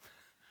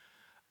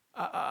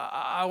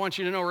 I want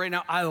you to know right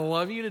now, I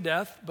love you to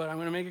death, but I'm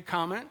going to make a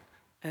comment,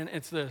 and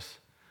it's this.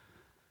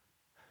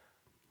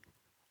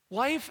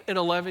 Life at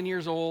 11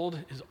 years old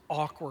is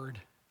awkward,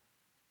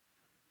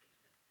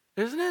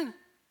 isn't it?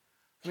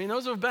 I mean,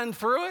 those who have been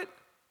through it,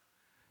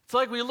 it's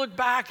like we look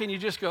back and you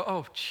just go,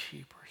 oh,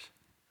 jeepers.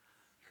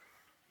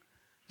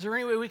 Is there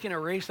any way we can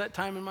erase that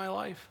time in my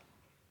life?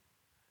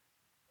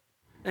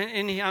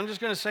 And I'm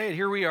just going to say it.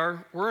 Here we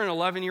are. We're an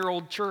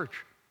 11-year-old church.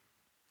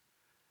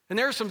 And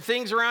there are some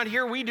things around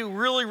here we do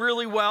really,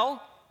 really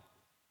well.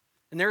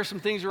 And there are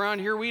some things around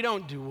here we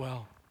don't do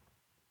well.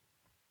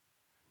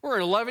 We're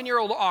an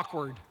 11-year-old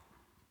awkward.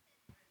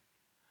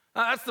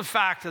 That's the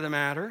fact of the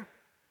matter.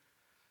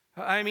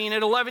 I mean,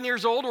 at 11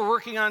 years old, we're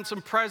working on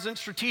some present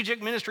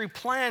strategic ministry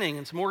planning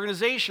and some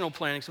organizational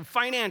planning, some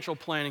financial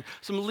planning,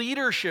 some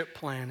leadership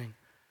planning.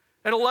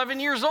 At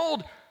 11 years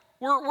old,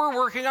 we're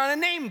working on a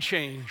name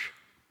change.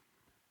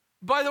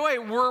 By the way,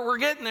 we're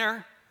getting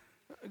there.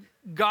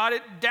 Got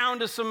it down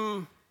to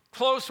some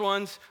close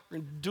ones. We're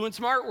doing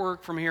some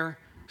artwork from here.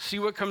 See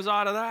what comes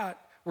out of that.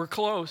 We're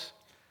close.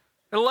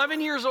 At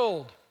 11 years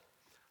old,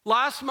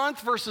 last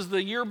month versus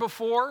the year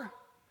before,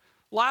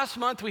 last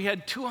month we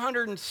had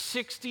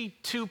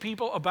 262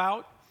 people,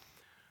 about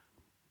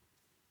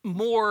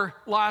more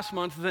last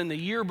month than the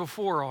year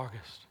before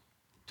August.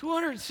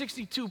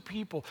 262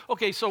 people.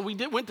 Okay, so we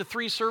went to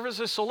 3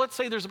 services, so let's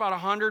say there's about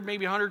 100,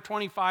 maybe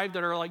 125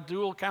 that are like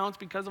dual counts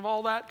because of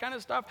all that kind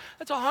of stuff.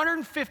 That's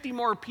 150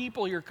 more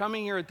people you're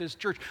coming here at this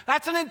church.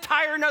 That's an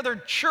entire another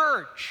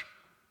church.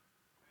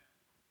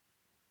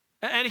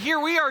 And here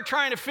we are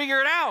trying to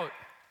figure it out.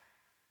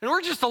 And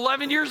we're just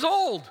 11 years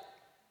old.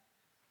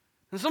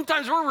 And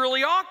sometimes we're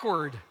really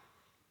awkward.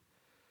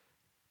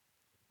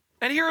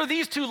 And here are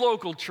these 2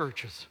 local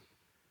churches,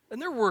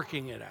 and they're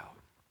working it out.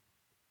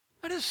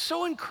 That is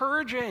so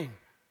encouraging.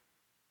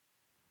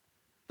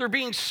 They're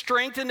being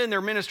strengthened in their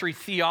ministry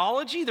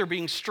theology. They're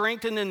being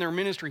strengthened in their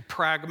ministry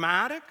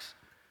pragmatics.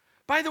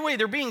 By the way,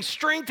 they're being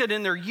strengthened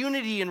in their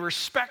unity and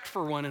respect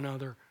for one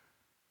another.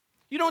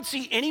 You don't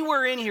see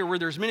anywhere in here where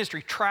there's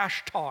ministry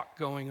trash talk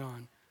going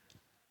on.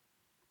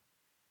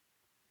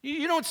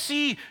 You don't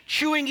see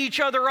chewing each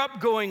other up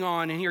going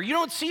on in here. You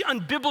don't see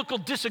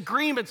unbiblical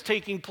disagreements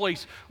taking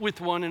place with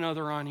one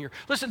another on here.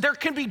 Listen, there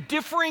can be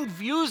differing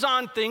views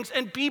on things,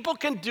 and people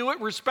can do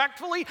it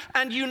respectfully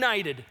and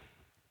united.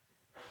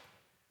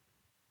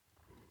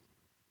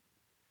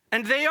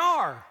 And they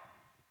are.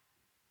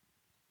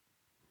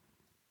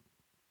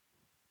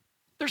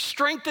 They're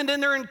strengthened in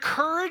their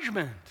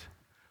encouragement.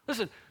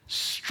 Listen,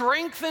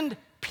 strengthened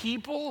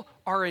people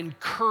are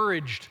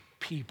encouraged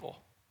people.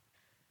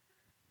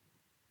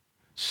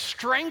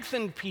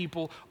 Strengthened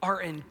people are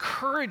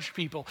encouraged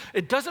people.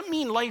 It doesn't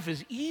mean life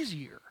is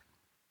easier.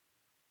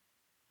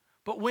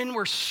 But when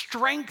we're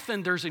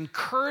strengthened, there's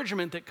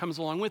encouragement that comes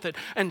along with it.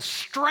 And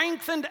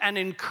strengthened and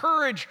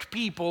encouraged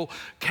people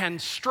can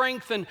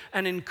strengthen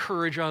and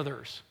encourage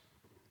others.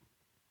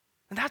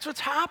 And that's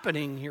what's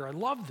happening here. I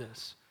love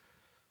this.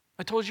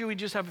 I told you we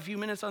just have a few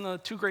minutes on the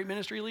two great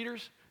ministry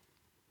leaders,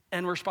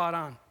 and we're spot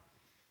on.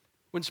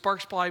 When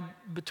sparks fly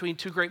between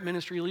two great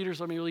ministry leaders,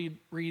 let me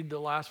read the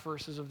last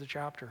verses of the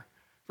chapter.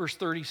 Verse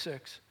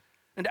 36.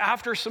 And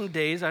after some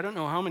days, I don't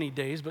know how many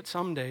days, but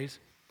some days,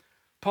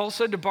 Paul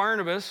said to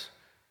Barnabas,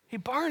 hey,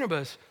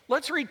 Barnabas,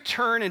 let's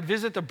return and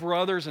visit the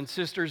brothers and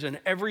sisters in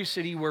every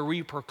city where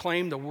we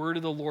proclaim the word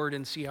of the Lord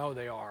and see how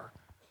they are.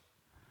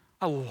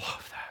 I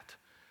love that.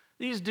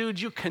 These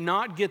dudes, you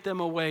cannot get them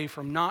away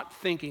from not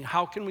thinking,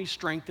 how can we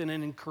strengthen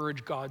and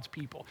encourage God's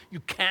people? You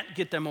can't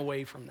get them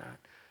away from that.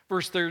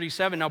 Verse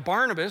 37, now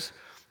Barnabas,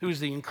 who's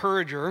the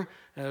encourager,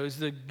 who's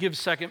the give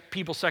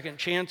people second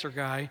chancer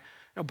guy,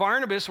 now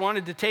Barnabas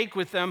wanted to take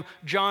with them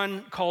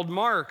John called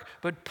Mark,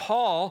 but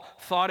Paul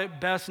thought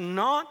it best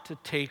not to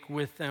take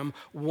with them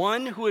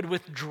one who had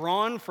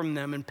withdrawn from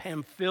them in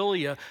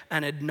Pamphylia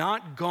and had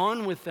not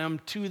gone with them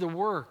to the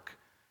work.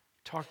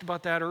 Talked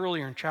about that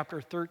earlier in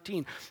chapter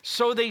 13.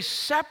 So they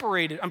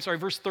separated,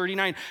 verse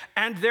 39,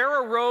 and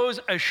there arose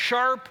a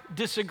sharp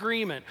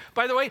disagreement.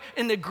 By the way,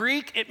 in the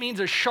Greek, it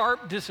means a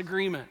sharp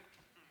disagreement.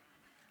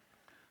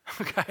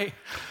 Okay?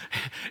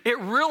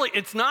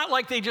 It's not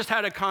like they just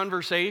had a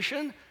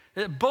conversation.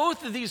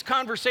 Both of these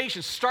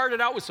conversations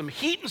started out with some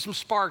heat and some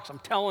sparks, I'm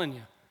telling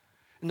you.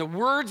 And the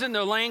words and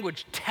the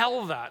language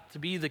tell that to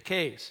be the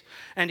case.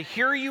 And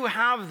here you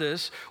have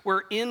this,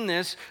 where in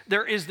this,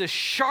 there is this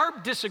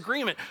sharp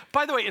disagreement.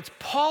 By the way, it's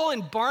Paul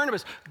and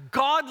Barnabas.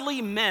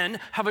 Godly men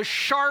have a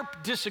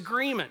sharp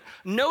disagreement.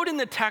 Note in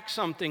the text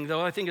something,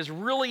 though, I think is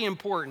really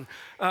important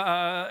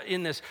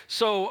in this.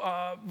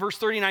 So, verse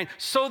 39,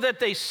 so that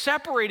they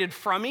separated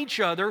from each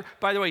other.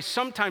 By the way,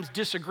 sometimes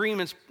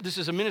disagreements, this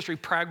is a ministry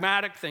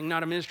pragmatic thing,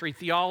 not a ministry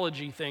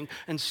theology thing.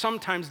 And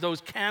sometimes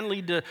those can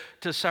lead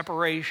to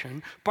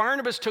separation.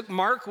 Barnabas took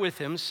Mark with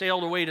him,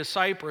 sailed away to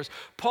Cyprus.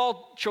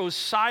 Paul chose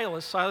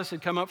Silas. Silas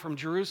had come up from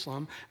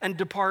Jerusalem and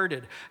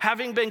departed,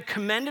 having been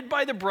commended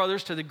by the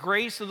brothers to the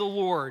grace of the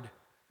Lord.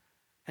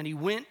 And he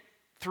went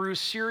through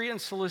Syria and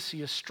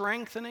Cilicia,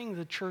 strengthening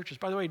the churches.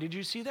 By the way, did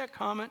you see that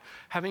comment?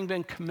 Having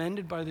been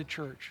commended by the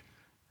church.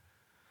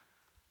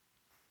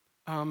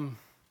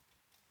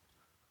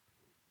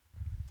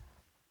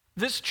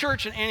 This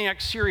church in Antioch,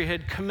 Syria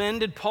had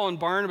commended Paul and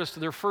Barnabas to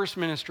their first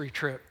ministry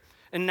trip.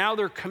 And now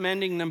they're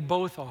commending them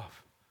both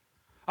off.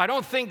 I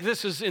don't think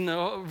this is in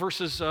the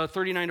verses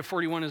 39 to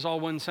 41 is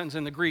all one sentence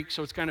in the Greek,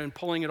 so it's kind of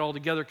pulling it all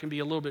together can be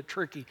a little bit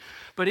tricky.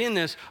 But in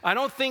this, I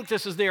don't think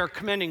this is they are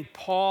commending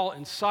Paul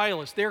and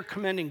Silas. They're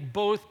commending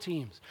both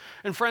teams.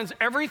 And friends,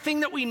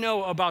 everything that we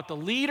know about the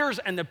leaders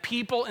and the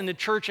people in the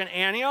church in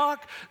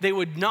Antioch, they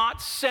would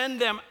not send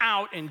them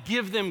out and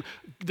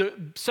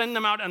send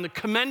them out on the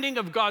commending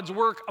of God's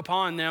work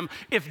upon them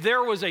if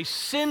there was a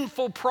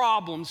sinful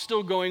problem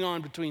still going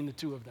on between the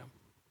two of them.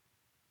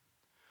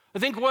 I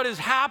think what is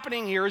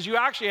happening here is you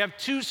actually have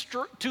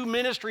two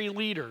ministry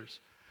leaders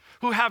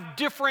who have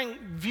differing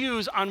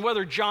views on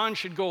whether John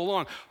should go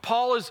along.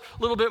 Paul is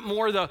a little bit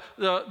more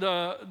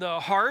the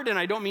hard, and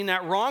I don't mean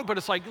that wrong, but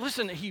it's like,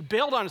 listen, he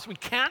bailed on us.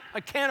 I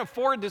can't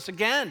afford this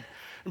again.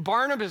 And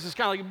Barnabas is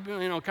kind of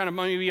like, kind of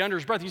maybe under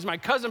his breath. He's my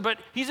cousin, but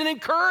he's an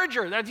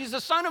encourager. He's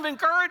the son of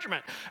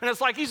encouragement. And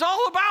it's like he's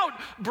all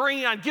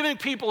about giving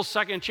people a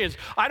second chance.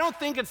 I don't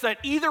think it's that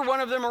either one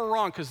of them are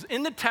wrong, because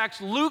in the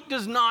text, Luke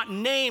does not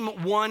name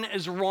one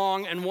as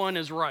wrong and one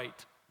as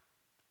right.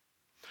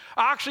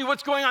 Actually,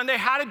 what's going on, they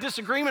had a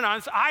disagreement on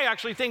this. I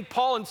actually think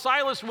Paul and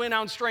Silas went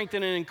out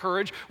strengthened and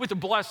encouraged with the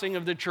blessing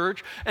of the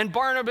church. And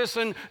Barnabas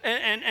and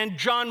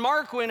John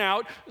Mark went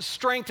out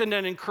strengthened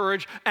and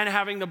encouraged and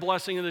having the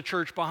blessing of the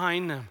church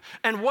behind them.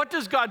 And what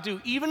does God do?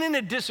 Even in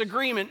a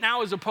disagreement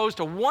now, as opposed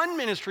to one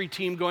ministry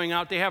team going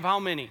out, they have how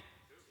many?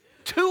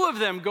 Two of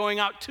them going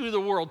out to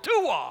the world.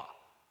 Tuah.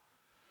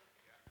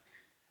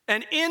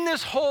 And in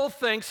this whole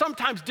thing,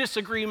 sometimes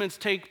disagreements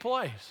take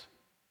place.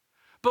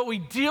 But we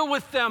deal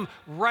with them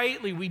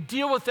rightly. We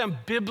deal with them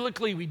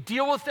biblically. We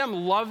deal with them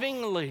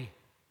lovingly.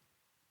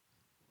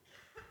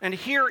 And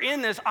here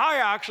in this, I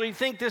actually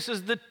think this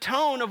is the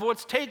tone of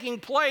what's taking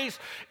place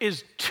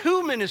is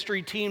two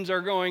ministry teams are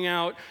going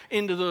out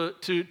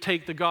to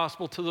take the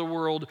gospel to the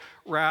world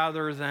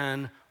rather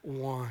than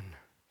one.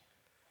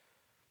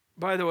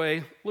 By the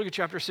way, look at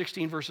chapter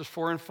 16, verses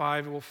 4 and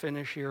 5, and we'll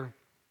finish here.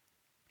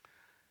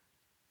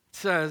 It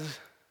says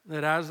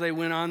that as they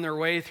went on their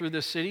way through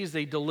the cities,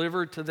 they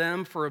delivered to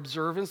them for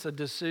observance the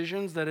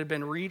decisions that had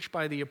been reached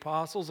by the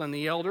apostles and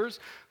the elders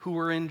who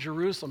were in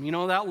Jerusalem. You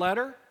know that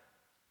letter?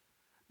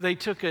 They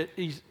took it,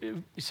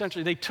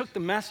 essentially, they took the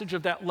message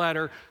of that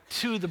letter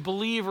to the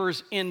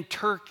believers in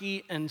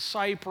Turkey and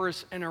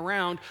Cyprus and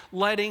around,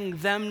 letting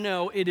them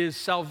know it is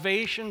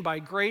salvation by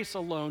grace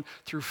alone,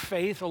 through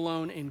faith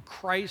alone, in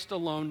Christ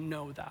alone.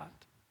 Know that.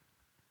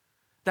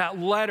 That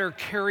letter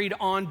carried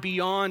on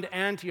beyond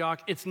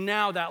Antioch. It's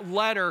now that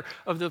letter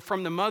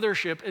from the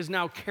mothership is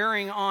now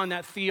carrying on,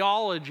 that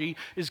theology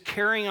is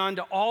carrying on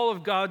to all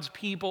of God's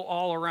people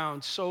all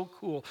around. So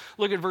cool.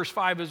 Look at verse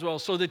 5 as well.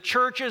 So the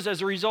churches,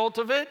 as a result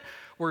of it,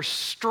 were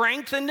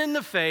strengthened in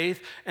the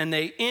faith and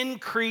they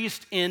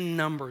increased in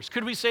numbers.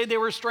 Could we say they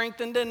were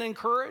strengthened and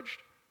encouraged?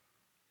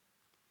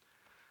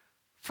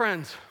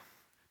 Friends,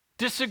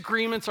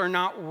 disagreements are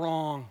not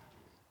wrong.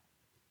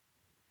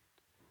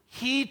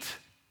 Heat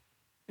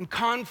and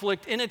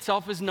conflict in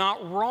itself is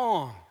not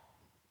wrong.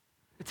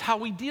 It's how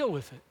we deal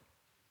with it.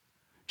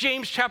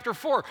 James chapter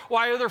 4,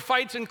 why are there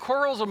fights and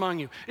quarrels among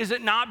you? Is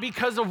it not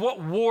because of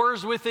what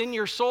wars within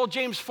your soul?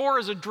 James 4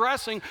 is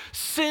addressing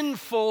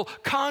sinful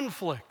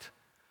conflict.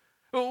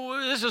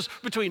 This is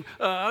between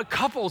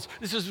couples.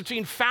 This is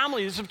between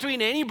family. This is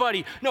between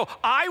anybody. No,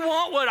 I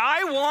want what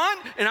I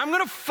want, and I'm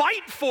going to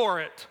fight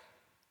for it.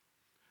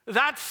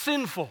 That's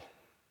sinful.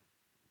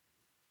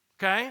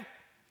 Okay?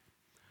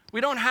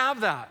 We don't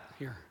have that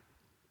here.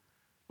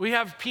 We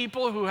have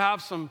people who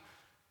have some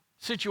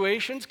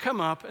situations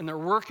come up and they're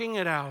working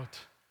it out.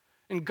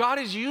 And God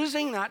is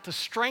using that to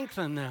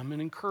strengthen them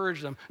and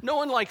encourage them. No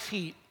one likes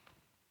heat.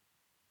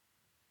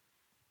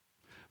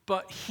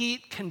 But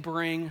heat can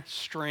bring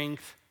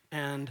strength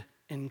and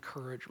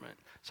encouragement.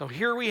 So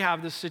here we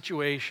have this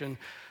situation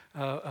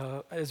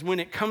as when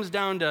it comes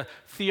down to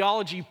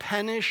theology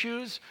pen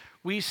issues,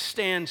 we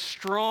stand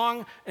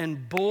strong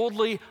and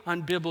boldly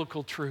on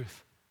biblical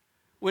truth.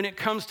 When it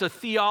comes to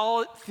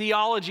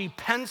theology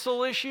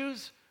pencil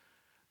issues,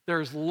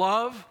 there's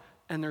love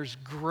and there's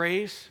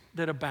grace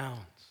that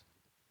abounds.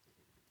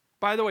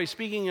 By the way,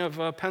 speaking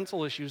of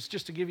pencil issues,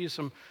 just to give you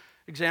some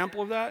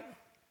example of that,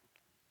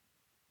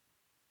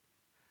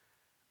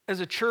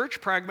 as a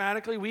church,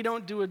 pragmatically, we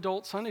don't do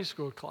adult Sunday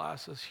school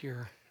classes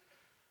here.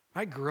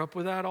 I grew up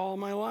with that all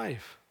my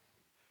life.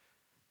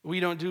 We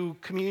don't do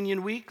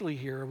communion weekly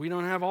here. We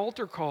don't have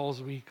altar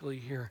calls weekly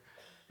here.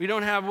 We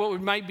don't have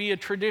what might be a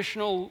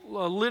traditional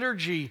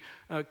liturgy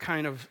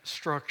kind of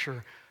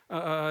structure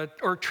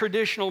or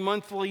traditional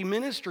monthly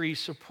ministry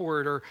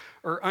support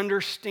or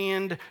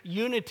understand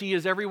unity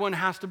as everyone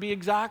has to be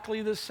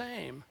exactly the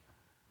same.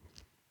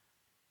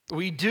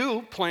 We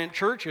do plant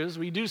churches.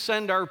 We do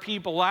send our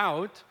people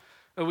out.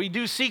 We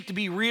do seek to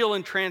be real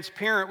and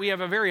transparent. We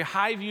have a very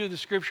high view of the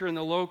Scripture in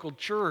the local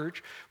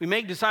church. We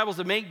make disciples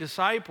to make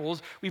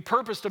disciples. We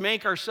purpose to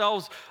make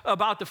ourselves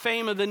about the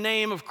fame of the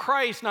name of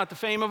Christ, not the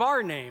fame of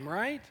our name,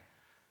 right?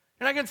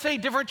 And I can say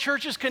different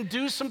churches can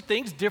do some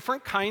things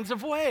different kinds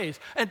of ways,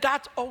 and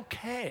that's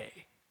okay.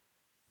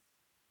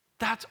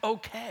 That's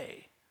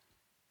okay.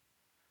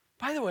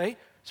 By the way,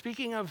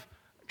 speaking of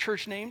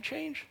church name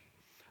change,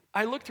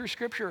 I look through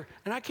Scripture,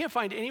 and I can't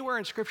find anywhere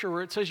in Scripture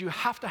where it says you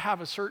have to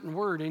have a certain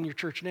word in your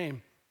church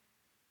name.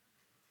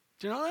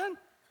 Do you know that?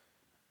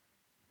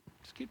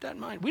 Just keep that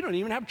in mind. We don't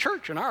even have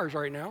church in ours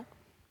right now.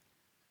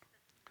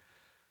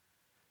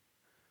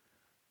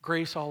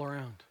 Grace all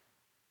around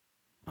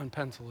on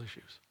pencil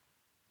issues.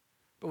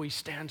 But we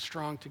stand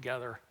strong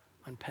together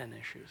on pen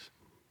issues.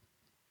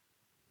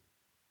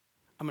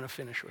 I'm going to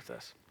finish with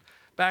this.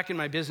 Back in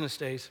my business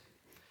days,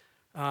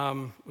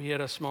 we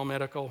had a small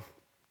medical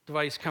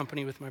device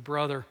company with my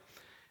brother,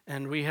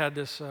 and we had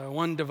this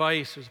one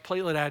device. It was a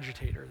platelet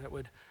agitator that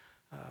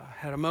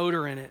had a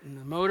motor in it, and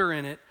the motor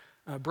in it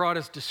brought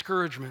us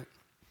discouragement.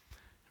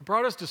 It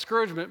brought us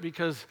discouragement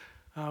because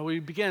we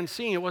began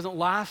seeing it wasn't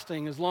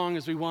lasting as long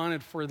as we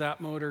wanted for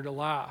that motor to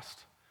last.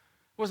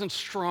 It wasn't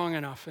strong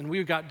enough, and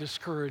we got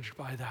discouraged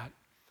by that.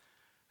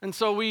 And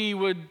so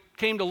we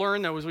came to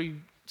learn that as we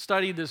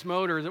studied this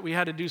motor that we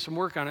had to do some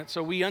work on it.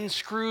 So we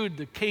unscrewed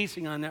the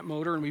casing on that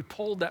motor and we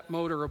pulled that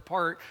motor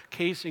apart,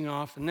 casing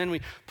off, and then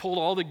we pulled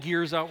all the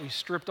gears out, we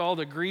stripped all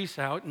the grease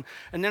out,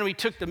 and then we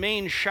took the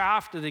main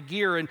shaft of the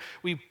gear and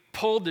we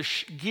pulled the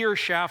gear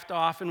shaft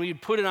off and we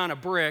put it on a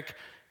brick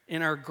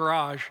in our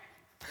garage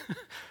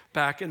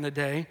back in the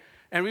day.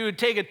 And we would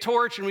take a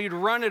torch and we'd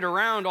run it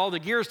around all the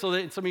gears so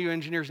that some of you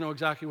engineers know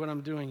exactly what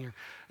I'm doing here.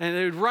 And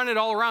they would run it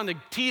all around the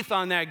teeth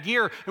on that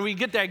gear and we'd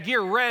get that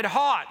gear red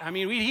hot. I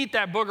mean, we'd heat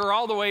that booger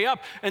all the way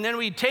up and then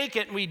we'd take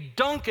it and we'd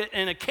dunk it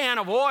in a can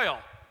of oil.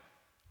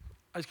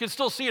 I can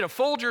still see it, a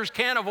Folgers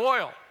can of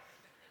oil.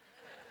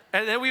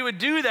 And then we would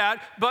do that,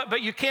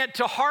 but you can't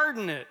to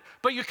harden it.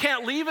 But you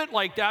can't leave it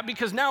like that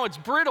because now it's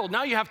brittle.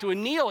 Now you have to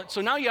anneal it.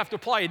 So now you have to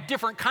apply a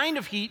different kind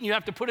of heat, and you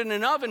have to put it in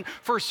an oven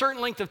for a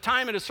certain length of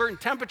time at a certain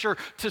temperature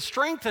to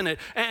strengthen it.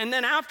 And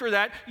then after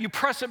that, you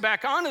press it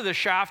back onto the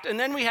shaft, and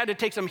then we had to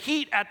take some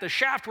heat at the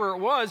shaft where it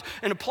was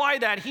and apply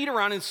that heat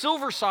around and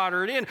silver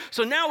solder it in.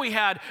 So now we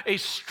had a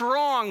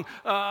strong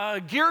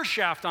gear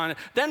shaft on it.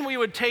 Then we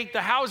would take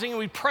the housing and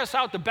we'd press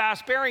out the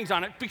bass bearings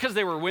on it because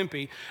they were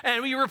wimpy.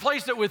 And we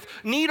replaced it with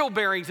needle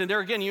bearings. And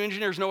there again, you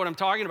engineers know what I'm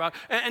talking about.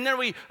 And then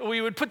we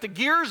would put the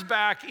gears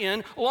back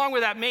in along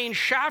with that main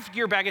shaft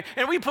gear back in.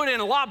 And we put in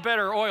a lot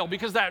better oil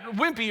because that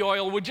wimpy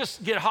oil would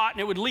just get hot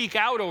and it would leak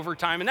out over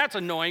time. And that's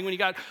annoying when you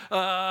got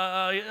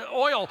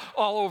oil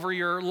all over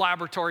your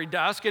laboratory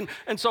desk.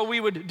 And so we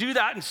would do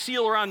that and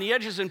seal around the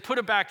edges and put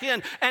it back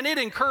in. And it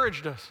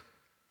encouraged us.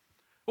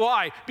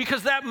 Why?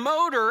 Because that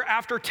motor,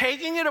 after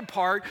taking it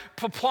apart,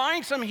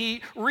 applying some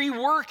heat,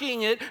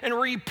 reworking it, and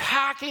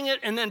repacking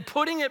it, and then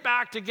putting it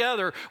back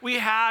together, we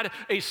had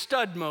a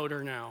stud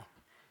motor now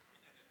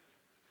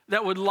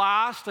that would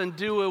last and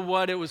do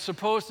what it was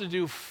supposed to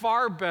do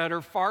far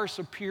better, far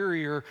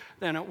superior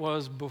than it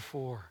was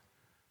before.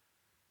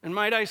 And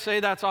might I say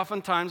that's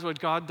oftentimes what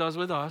God does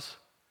with us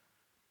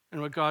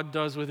and what God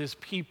does with his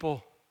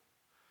people.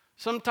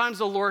 Sometimes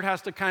the Lord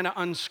has to kind of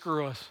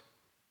unscrew us.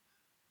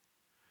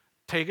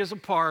 Take us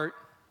apart,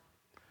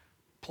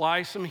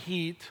 apply some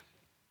heat,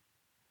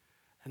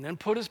 and then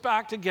put us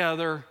back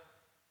together,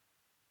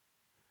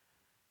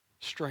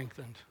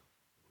 strengthened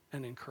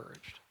and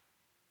encouraged.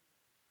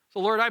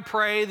 So Lord, I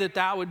pray that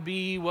that would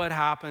be what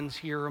happens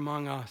here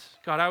among us.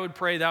 God, I would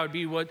pray that would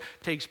be what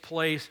takes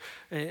place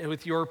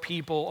with your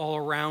people all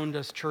around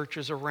us,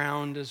 churches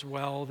around as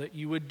well, that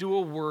you would do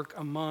a work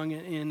among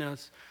and in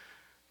us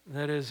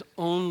that is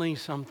only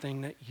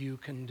something that you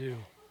can do.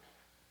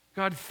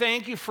 God,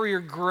 thank you for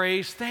your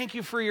grace. Thank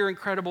you for your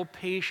incredible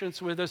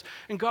patience with us.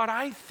 And God,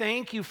 I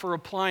thank you for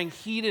applying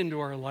heat into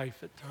our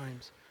life at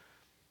times.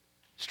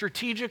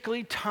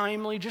 Strategically,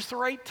 timely, just the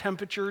right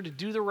temperature to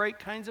do the right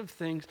kinds of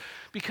things,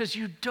 because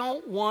you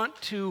don't want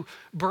to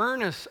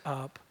burn us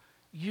up.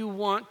 You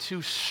want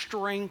to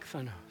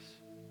strengthen us.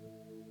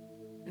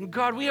 And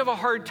God, we have a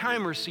hard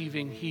time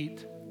receiving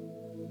heat.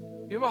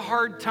 We have a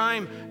hard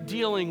time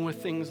dealing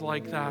with things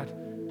like that.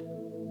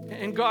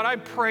 And God, I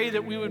pray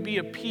that we would be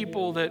a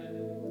people that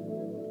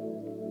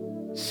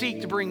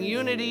seek to bring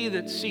unity,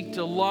 that seek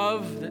to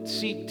love, that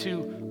seek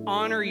to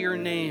honor your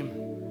name.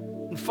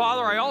 And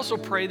Father, I also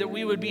pray that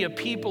we would be a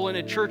people in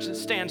a church that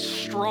stands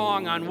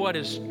strong on what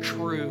is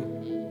true.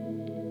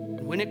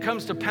 And when it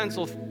comes to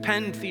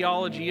pen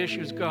theology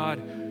issues,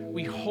 God,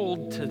 we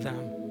hold to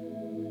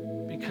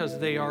them because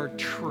they are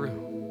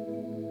true.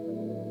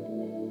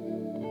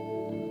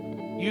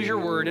 Use your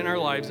word in our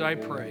lives, I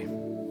pray.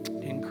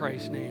 In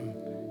Christ's name.